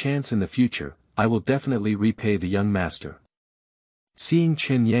is a chance in the future, I will definitely repay the young master. Seeing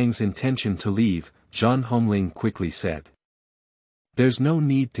Qinglong's intention to leave, Zhan Hongling quickly said. There's no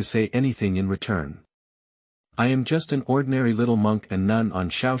need to say anything in return. I am just an ordinary little monk and nun on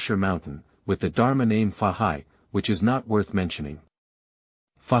Shaoshi Mountain, with the Dharma name Fahai, which is not worth mentioning.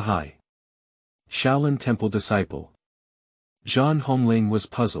 Fahai. Shaolin Temple disciple. Zhan Hongling was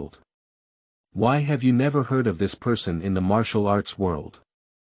puzzled. Why have you never heard of this person in the martial arts world?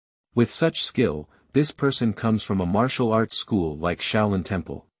 With such skill, this person comes from a martial arts school like Shaolin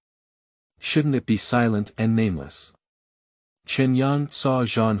Temple. Shouldn't it be silent and nameless? Qinglong saw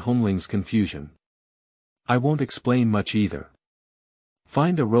Zhan Hongling's confusion. I won't explain much either.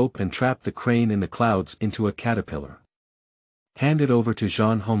 Find a rope and trap the crane in the clouds into a caterpillar. Hand it over to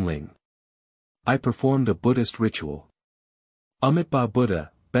Zhan Hongling. I performed a Buddhist ritual. Amitabha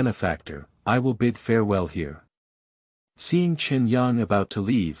Buddha, benefactor, I will bid farewell here. Seeing Qinglong about to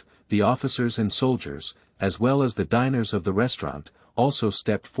leave, the officers and soldiers, as well as the diners of the restaurant, also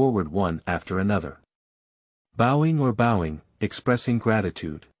stepped forward one after another. Bowing, expressing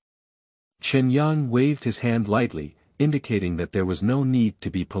gratitude. Qinglong waved his hand lightly, indicating that there was no need to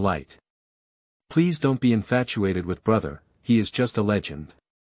be polite. Please don't be infatuated with brother, he is just a legend.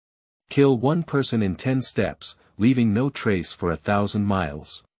 Kill one person in 10 steps, leaving no trace for 1,000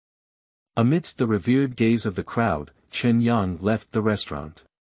 miles. Amidst the revered gaze of the crowd, Qinglong left the restaurant.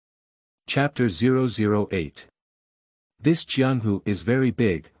 Chapter 008. This Jianghu is very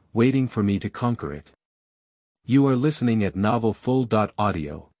big, waiting for me to conquer it. You are listening at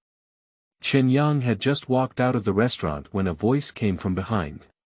novelfull.audio. Qinglong had just walked out of the restaurant when a voice came from behind.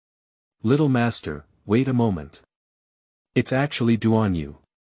 Little master, wait a moment. It's actually Duan Yu.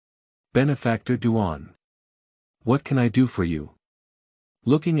 Benefactor Duan. What can I do for you?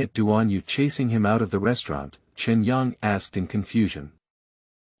 Looking at Duan Yu chasing him out of the restaurant, Qinglong asked in confusion.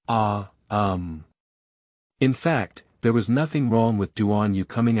 In fact, there was nothing wrong with Duan Yu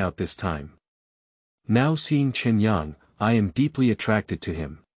coming out this time. Now seeing Qinglong, I am deeply attracted to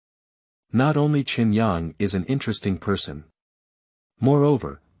him. Not only Qinglong is an interesting person.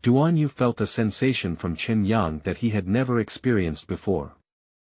 Moreover, Duan Yu felt a sensation from Qinglong that he had never experienced before.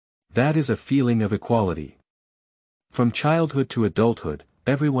 That is a feeling of equality. From childhood to adulthood,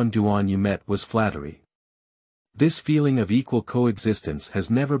 everyone Duan Yu met was flattery. This feeling of equal coexistence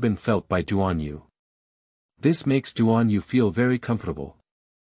has never been felt by Duan Yu. This makes Duan Yu feel very comfortable.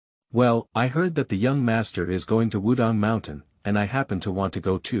 Well, I heard that the young master is going to Wudang Mountain, and I happen to want to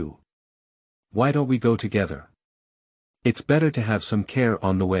go too. Why don't we go together? It's better to have some care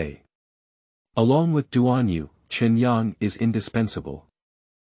on the way. Along with Duan Yu, Qinglong is indispensable.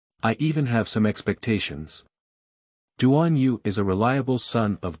 I even have some expectations. Duan Yu is a reliable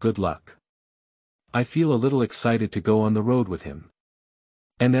son of good luck. I feel a little excited to go on the road with him.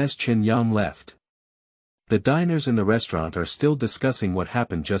 And as Qinglong left, the diners in the restaurant are still discussing what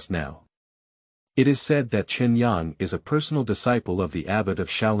happened just now. It is said that Qinglong is a personal disciple of the abbot of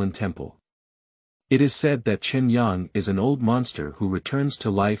Shaolin Temple. It is said that Qinglong is an old monster who returns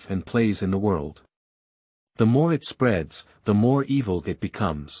to life and plays in the world. The more it spreads, the more evil it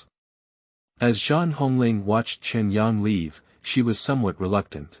becomes. As Zhan Hongling watched Qinglong leave, she was somewhat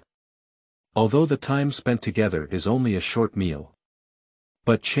reluctant. Although the time spent together is only a short meal.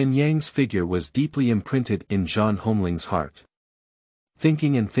 But Qinglong's figure was deeply imprinted in Zhan Hongling's heart.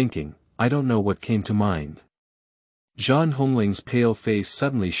 Thinking and thinking, I don't know what came to mind. Zhan Hongling's pale face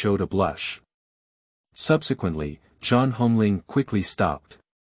suddenly showed a blush. Subsequently, Zhan Hongling quickly stopped.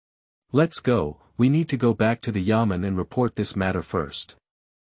 Let's go, we need to go back to the Yamen and report this matter first.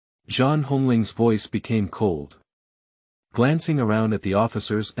 Zhan Hongling's voice became cold. Glancing around at the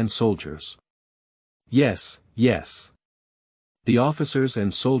officers and soldiers. Yes, yes. The officers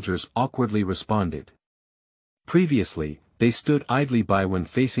and soldiers awkwardly responded. Previously, they stood idly by when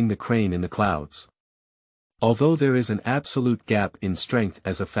facing the crane in the clouds. Although there is an absolute gap in strength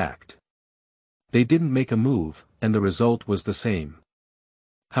as a fact. They didn't make a move, and the result was the same.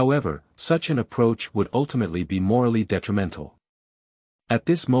 However, such an approach would ultimately be morally detrimental. At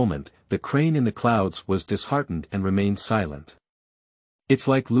this moment, the crane in the clouds was disheartened and remained silent. It's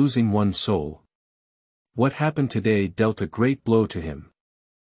like losing one's soul. What happened today dealt a great blow to him.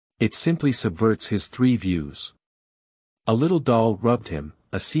 It simply subverts his three views. A little doll rubbed him,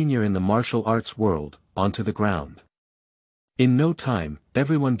 a senior in the martial arts world, onto the ground. In no time,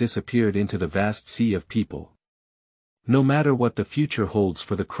 everyone disappeared into the vast sea of people. No matter what the future holds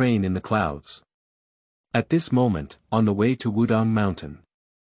for the crane in the clouds. At this moment, on the way to Wudong Mountain.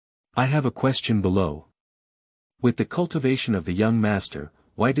 I have a question below. With the cultivation of the young master,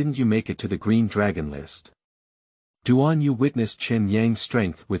 why didn't you make it to the Green Dragon list? Duan Yu witnessed Qinglong's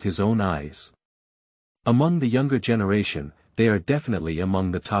strength with his own eyes. Among the younger generation, they are definitely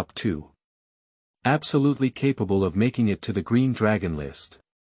among the top 2. Absolutely capable of making it to the Green Dragon list.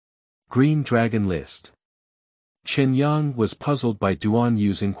 Green Dragon list. Qinglong was puzzled by Duan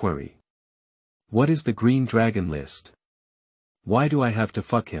Yu's inquiry. What is the Green Dragon list? Why do I have to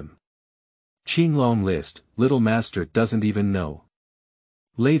fuck him? Qinglong list, little master doesn't even know.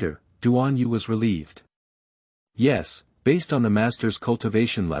 Later, Duan Yu was relieved. Yes, based on the master's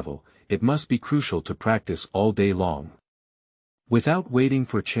cultivation level, it must be crucial to practice all day long. Without waiting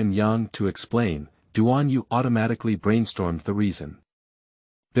for Qinglong to explain, Duan Yu automatically brainstormed the reason.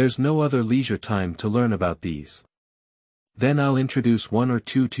 There's no other leisure time to learn about these. Then I'll introduce one or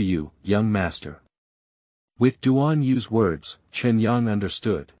two to you, young master. With Duan Yu's words, Qinglong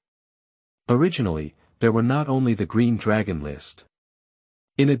understood. Originally, there were not only the Green Dragon list.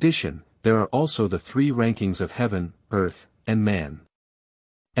 In addition, there are also the 3 rankings of heaven, earth, and man.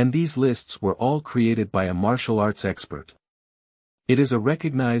 And these lists were all created by a martial arts expert. It is a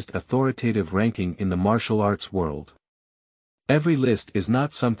recognized authoritative ranking in the martial arts world. Every list is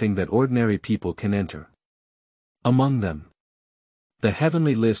not something that ordinary people can enter. Among them, the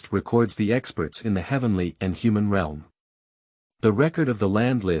heavenly list records the experts in the heavenly and human realm. The record of the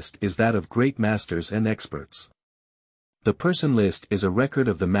land list is that of great masters and experts. The person list is a record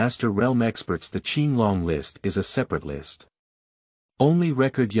of the master realm experts. The Qinglong list is a separate list. Only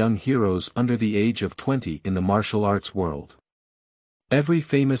record young heroes under the age of 20 in the martial arts world. Every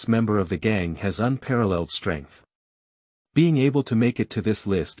famous member of the gang has unparalleled strength. Being able to make it to this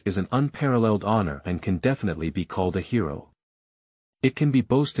list is an unparalleled honor and can definitely be called a hero. It can be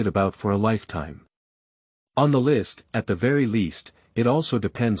boasted about for a lifetime. On the list, at the very least, it also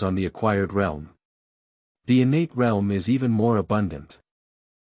depends on the acquired realm. The innate realm is even more abundant.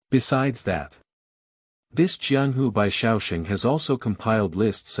 Besides that, this Jianghu by Shaoxing has also compiled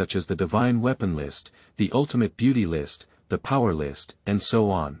lists such as the Divine Weapon list, the Ultimate Beauty list, the Power list, and so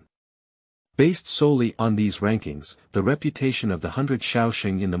on. Based solely on these rankings, the reputation of the 100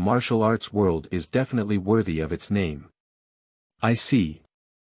 Shaoxing in the martial arts world is definitely worthy of its name. I see.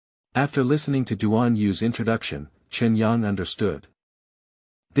 After listening to Duan Yu's introduction, Qinglong understood.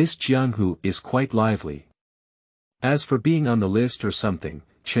 This Jianghu is quite lively. As for being on the list or something,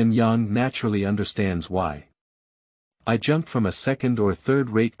 Qinglong naturally understands why. I jumped from a second or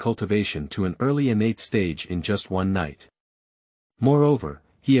third-rate cultivation to an early innate stage in just one night. Moreover,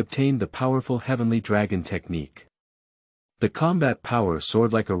 he obtained the powerful heavenly dragon technique. The combat power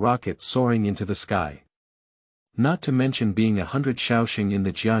soared like a rocket soaring into the sky. Not to mention being 100 Shaoxing in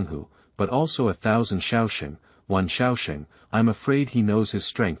the Jianghu, but also 1,000 Shaoxing, 1 Shaoxing, I'm afraid he knows his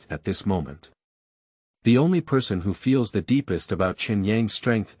strength at this moment. The only person who feels the deepest about Qinglong's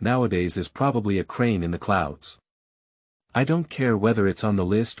strength nowadays is probably a crane in the clouds. I don't care whether it's on the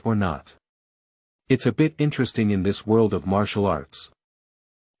list or not. It's a bit interesting in this world of martial arts.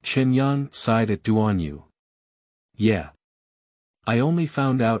 Qinglong sighed at Duan Yu. Yeah. I only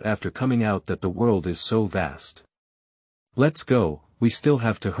found out after coming out that the world is so vast. Let's go, we still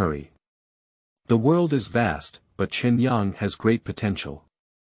have to hurry. The world is vast, but Qinglong has great potential.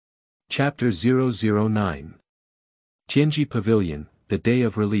 Chapter 009. Tianji Pavilion, the day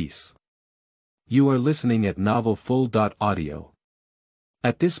of release. You are listening at Novel Full.audio.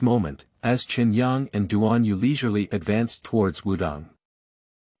 At this moment, as Qinglong and Duan leisurely advanced towards Wudong.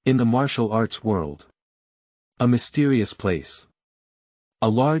 In the martial arts world. A mysterious place. A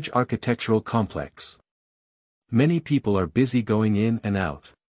large architectural complex. Many people are busy going in and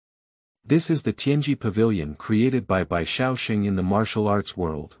out. This is the Tianji Pavilion created by Bai Shaoxing in the martial arts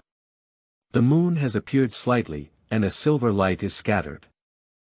world. The moon has appeared slightly, and a silver light is scattered.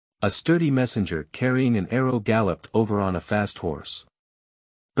 A sturdy messenger carrying an arrow galloped over on a fast horse.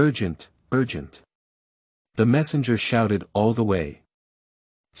 Urgent, urgent. The messenger shouted all the way.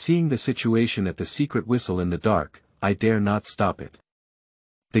 Seeing the situation at the secret whistle in the dark, I dare not stop it.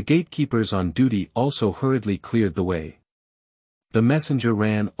 The gatekeepers on duty also hurriedly cleared the way. The messenger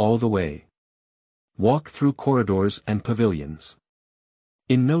ran all the way. Walked through corridors and pavilions.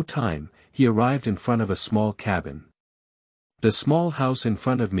 In no time, he arrived in front of a small cabin. The small house in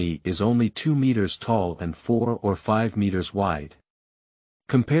front of me is only 2 meters tall and 4 or 5 meters wide.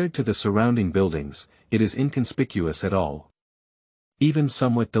 Compared to the surrounding buildings, it is inconspicuous at all. Even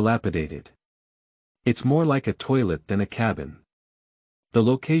somewhat dilapidated. It's more like a toilet than a cabin. The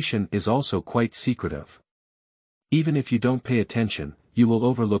location is also quite secretive. Even if you don't pay attention, you will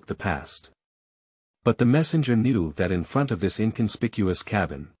overlook the past. But the messenger knew that in front of this inconspicuous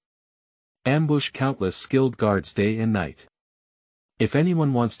cabin, ambush countless skilled guards day and night. If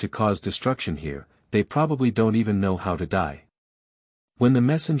anyone wants to cause destruction here, they probably don't even know how to die. When the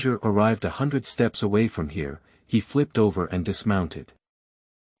messenger arrived 100 steps away from here, he flipped over and dismounted.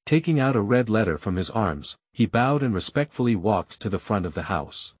 Taking out a red letter from his arms, he bowed and respectfully walked to the front of the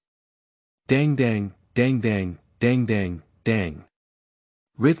house. Dang dang, dang dang, dang dang, dang.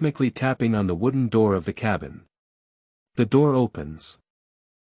 Rhythmically tapping on the wooden door of the cabin. The door opens.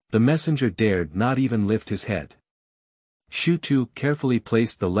 The messenger dared not even lift his head. Shu Tu carefully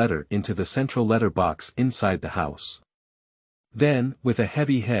placed the letter into the central letter box inside the house. Then, with a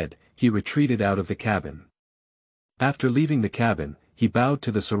heavy head, he retreated out of the cabin. After leaving the cabin, he bowed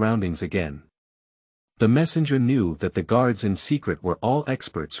to the surroundings again. The messenger knew that the guards in secret were all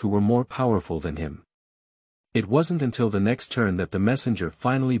experts who were more powerful than him. It wasn't until the next turn that the messenger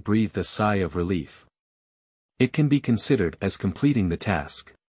finally breathed a sigh of relief. It can be considered as completing the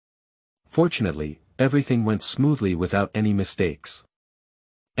task. Fortunately, everything went smoothly without any mistakes.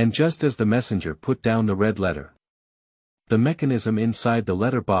 And just as the messenger put down the red letter, the mechanism inside the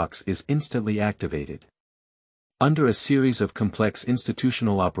letter box is instantly activated. Under a series of complex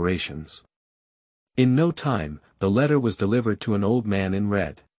institutional operations. In no time, the letter was delivered to an old man in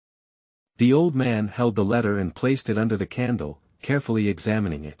red. The old man held the letter and placed it under the candle, carefully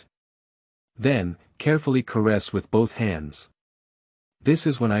examining it. Then, carefully caressed with both hands. This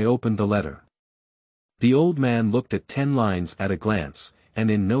is when I opened the letter. The old man looked at 10 lines at a glance, and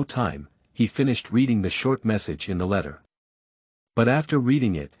in no time, he finished reading the short message in the letter. But after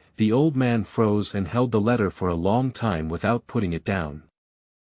reading it, the old man froze and held the letter for a long time without putting it down.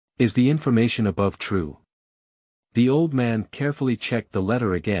 Is the information above true? The old man carefully checked the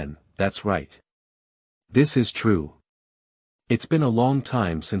letter again. That's right. This is true. It's been a long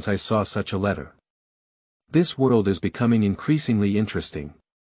time since I saw such a letter. This world is becoming increasingly interesting.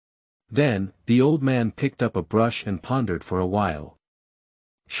 Then, the old man picked up a brush and pondered for a while.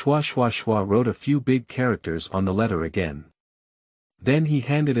 Shwa shwa shwa wrote a few big characters on the letter again. Then he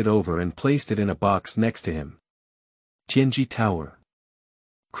handed it over and placed it in a box next to him. Tianji Tower.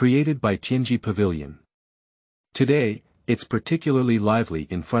 Created by Tianji Pavilion. Today, it's particularly lively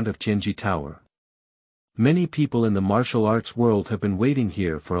in front of Tianji Tower. Many people in the martial arts world have been waiting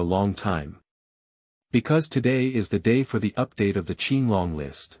here for a long time. Because today is the day for the update of the Qinglong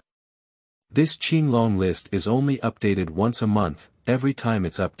list. This Qinglong list is only updated once a month, every time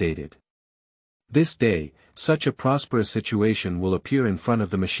it's updated. This day, such a prosperous situation will appear in front of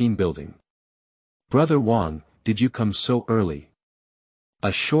the machine building. Brother Wang, did you come so early?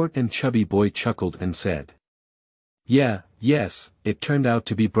 A short and chubby boy chuckled and said. Yeah, yes, it turned out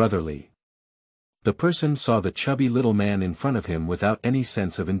to be brotherly. The person saw the chubby little man in front of him without any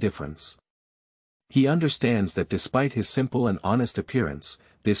sense of indifference. He understands that despite his simple and honest appearance,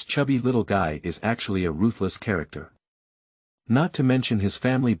 this chubby little guy is actually a ruthless character. Not to mention his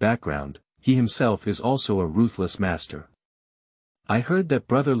family background, he himself is also a ruthless master. I heard that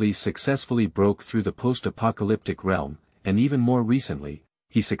Brother Li successfully broke through the post-apocalyptic realm, and even more recently,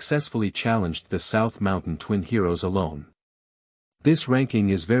 he successfully challenged the South Mountain Twin Heroes alone. This ranking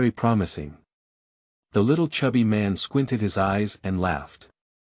is very promising. The little chubby man squinted his eyes and laughed.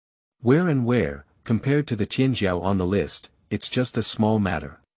 Where, compared to the Tianjiao on the list, it's just a small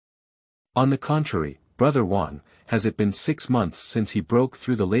matter. On the contrary, Brother Wan, has it been 6 months since he broke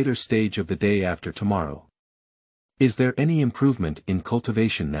through the later stage of the day after tomorrow? Is there any improvement in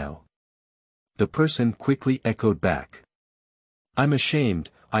cultivation now? The person quickly echoed back. I'm ashamed,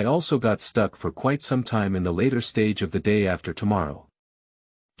 I also got stuck for quite some time in the later stage of the day after tomorrow.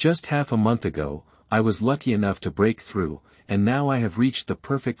 Just half a month ago, I was lucky enough to break through, and now I have reached the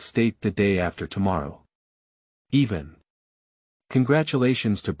perfect state the day after tomorrow. Even.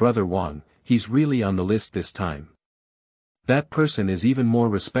 Congratulations to Brother Wan, he's really on the list this time. That person is even more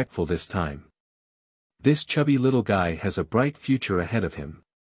respectful this time. This chubby little guy has a bright future ahead of him.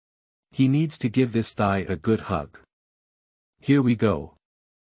 He needs to give this thigh a good hug. Here we go.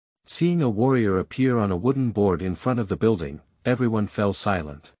 Seeing a warrior appear on a wooden board in front of the building, everyone fell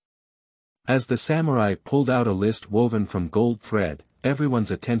silent. As the samurai pulled out a list woven from gold thread,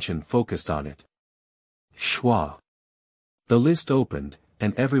 everyone's attention focused on it. Shwa. The list opened,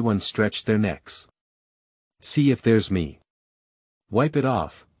 and everyone stretched their necks. See if there's me. Wipe it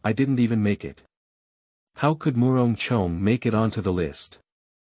off, I didn't even make it. How could Murong Chong make it onto the list?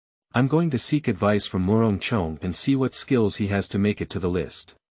 I'm going to seek advice from Murong Chong and see what skills he has to make it to the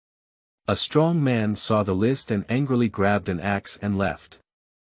list. A strong man saw the list and angrily grabbed an axe and left.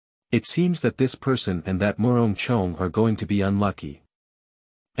 It seems that this person and that Murong Chong are going to be unlucky.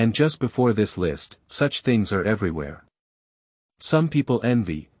 And just before this list, such things are everywhere. Some people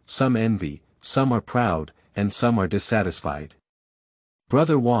envy, some are proud, and some are dissatisfied.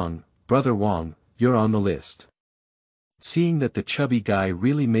 Brother Wang, you're on the list. Seeing that the chubby guy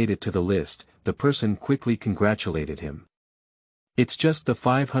really made it to the list, the person quickly congratulated him. It's just the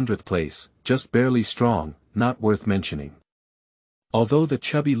 500th place, just barely strong, not worth mentioning. Although the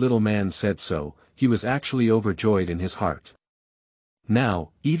chubby little man said so, he was actually overjoyed in his heart. Now,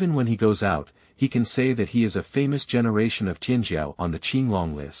 even when he goes out, he can say that he is a famous generation of Tianjiao on the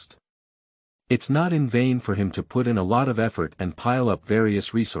Qinglong list. It's not in vain for him to put in a lot of effort and pile up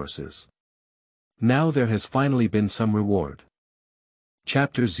various resources. Now there has finally been some reward.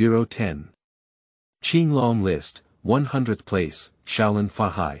 Chapter 010. Qinglong List, 100th place, Shaolin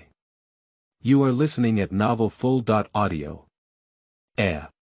Fahai. You are listening at novelfull.audio.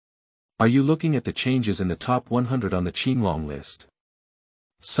 Are you looking at the changes in the top 100 on the Qinglong list?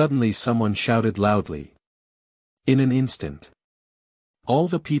 Suddenly someone shouted loudly. In an instant. All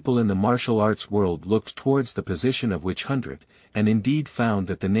the people in the martial arts world looked towards the position of which 100, and indeed found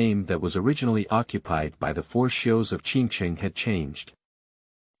that the name that was originally occupied by the 4 shios of Qingqing had changed.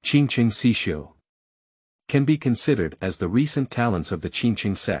 Qingqing Sishio can be considered as the recent talents of the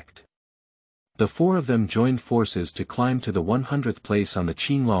Qingqing sect. The 4 of them joined forces to climb to the 100th place on the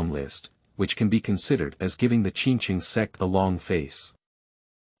Qinglong list, which can be considered as giving the Qingqing sect a long face.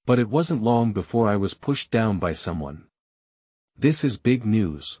 But it wasn't long before I was pushed down by someone. This is big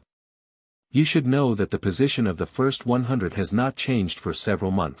news. You should know that the position of the first 100 has not changed for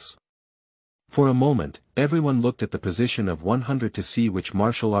several months. For a moment, everyone looked at the position of 100 to see which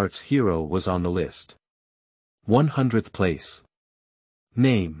martial arts hero was on the list. 100th place.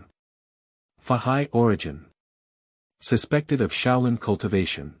 Name. Fahai origin. Suspected of Shaolin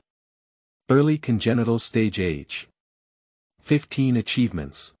cultivation. Early congenital stage age. 15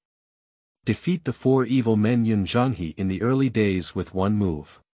 achievements. Defeat the 4 evil men Yun Zhanghe in the early days with 1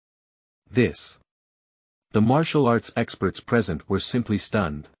 move. This. The martial arts experts present were simply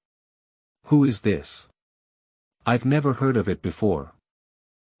stunned. Who is this? I've never heard of it before.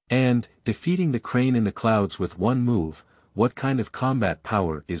 And, defeating the crane in the clouds with 1 move, what kind of combat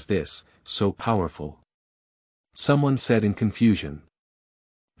power is this, so powerful? Someone said in confusion.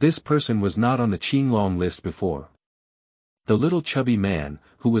 This person was not on the Qinglong list before. The little chubby man,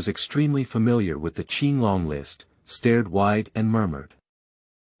 who was extremely familiar with the Qinglong list, stared wide and murmured.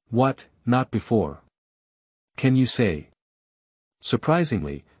 What, not before? Can you say?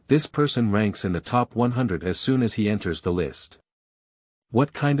 Surprisingly, this person ranks in the top 100 as soon as he enters the list.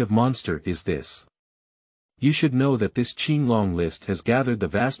 What kind of monster is this? You should know that this Qinglong list has gathered the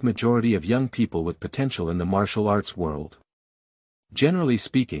vast majority of young people with potential in the martial arts world. Generally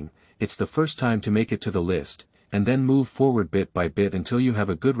speaking, it's the first time to make it to the list, and then move forward bit by bit until you have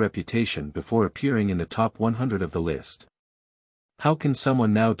a good reputation before appearing in the top 100 of the list. How can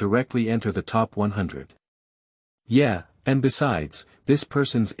someone now directly enter the top 100? Yeah, and besides, this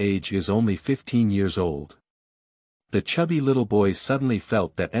person's age is only 15 years old. The chubby little boy suddenly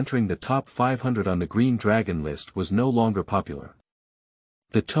felt that entering the top 500 on the Green Dragon list was no longer popular.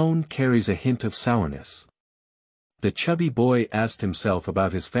 The tone carries a hint of sourness. The chubby boy asked himself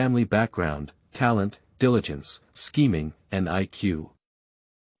about his family background, talent, diligence, scheming, and IQ.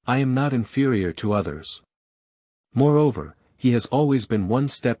 I am not inferior to others. Moreover, he has always been one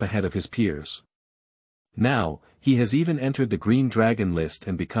step ahead of his peers. Now, he has even entered the Green Dragon list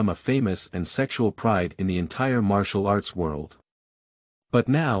and become a famous and sexual pride in the entire martial arts world. But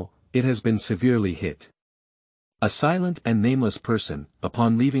now, it has been severely hit. A silent and nameless person,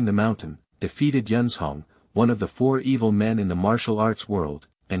 upon leaving the mountain, defeated Yunzhong, one of the 4 evil men in the martial arts world,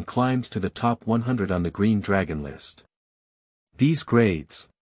 and climbed to the top 100 on the Green Dragon list. These grades.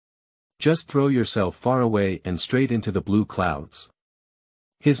 Just throw yourself far away and straight into the blue clouds.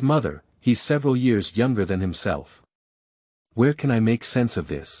 His mother, he's several years younger than himself. Where can I make sense of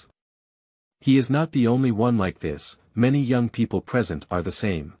this? He is not the only one like this, many young people present are the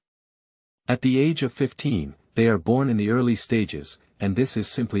same. At the age of 15, they are born in the early stages, and this is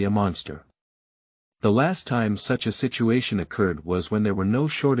simply a monster. The last time such a situation occurred was when there were no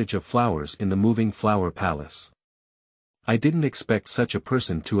shortage of flowers in the moving flower palace. I didn't expect such a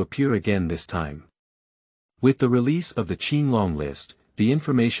person to appear again this time. With the release of the Qinglong list, the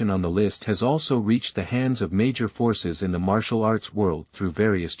information on the list has also reached the hands of major forces in the martial arts world through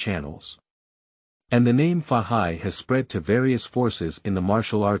various channels. And the name Fahai has spread to various forces in the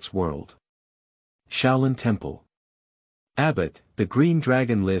martial arts world. Shaolin Temple. Abbot, the Green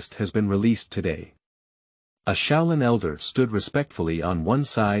Dragon list has been released today. A Shaolin elder stood respectfully on one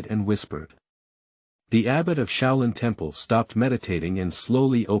side and whispered. The abbot of Shaolin Temple stopped meditating and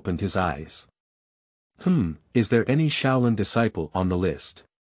slowly opened his eyes. Is there any Shaolin disciple on the list?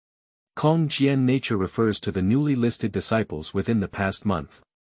 Kong Jian nature refers to the newly listed disciples within the past month.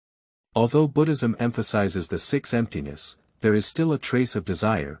 Although Buddhism emphasizes the 6 emptiness, there is still a trace of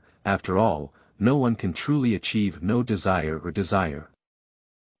desire. After all, no one can truly achieve no desire or desire.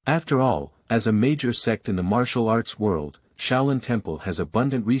 After all, as a major sect in the martial arts world, Shaolin Temple has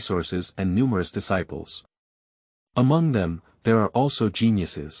abundant resources and numerous disciples. Among them, there are also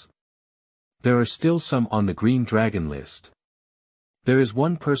geniuses. There are still some on the Green Dragon list. There is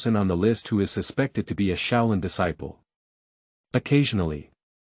one person on the list who is suspected to be a Shaolin disciple. Occasionally.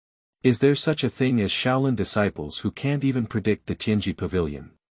 Is there such a thing as Shaolin disciples who can't even predict the Tianji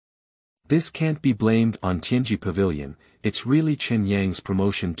Pavilion? This can't be blamed on Tianji Pavilion, it's really Chen Yang's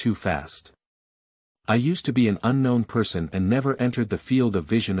promotion too fast. I used to be an unknown person and never entered the field of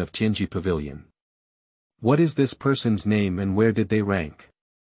vision of Tianji Pavilion. What is this person's name and where did they rank?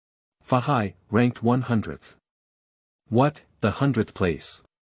 Fahai, ranked 100th. What, the 100th place?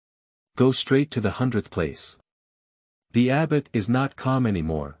 Go straight to the 100th place. The abbot is not calm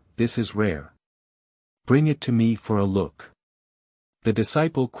anymore, this is rare. Bring it to me for a look. The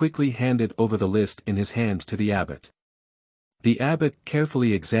disciple quickly handed over the list in his hand to the abbot. The abbot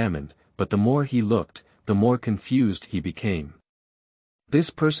carefully examined, but the more he looked, the more confused he became. This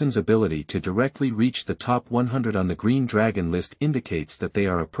person's ability to directly reach the top 100 on the Green Dragon list indicates that they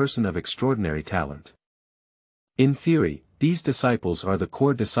are a person of extraordinary talent. In theory, these disciples are the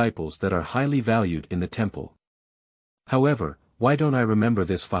core disciples that are highly valued in the temple. However, why don't I remember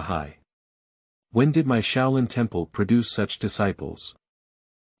this Fahai? When did my Shaolin temple produce such disciples?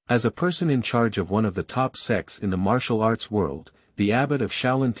 As a person in charge of one of the top sects in the martial arts world, the abbot of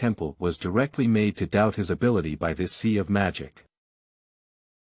Shaolin Temple was directly made to doubt his ability by this sea of magic.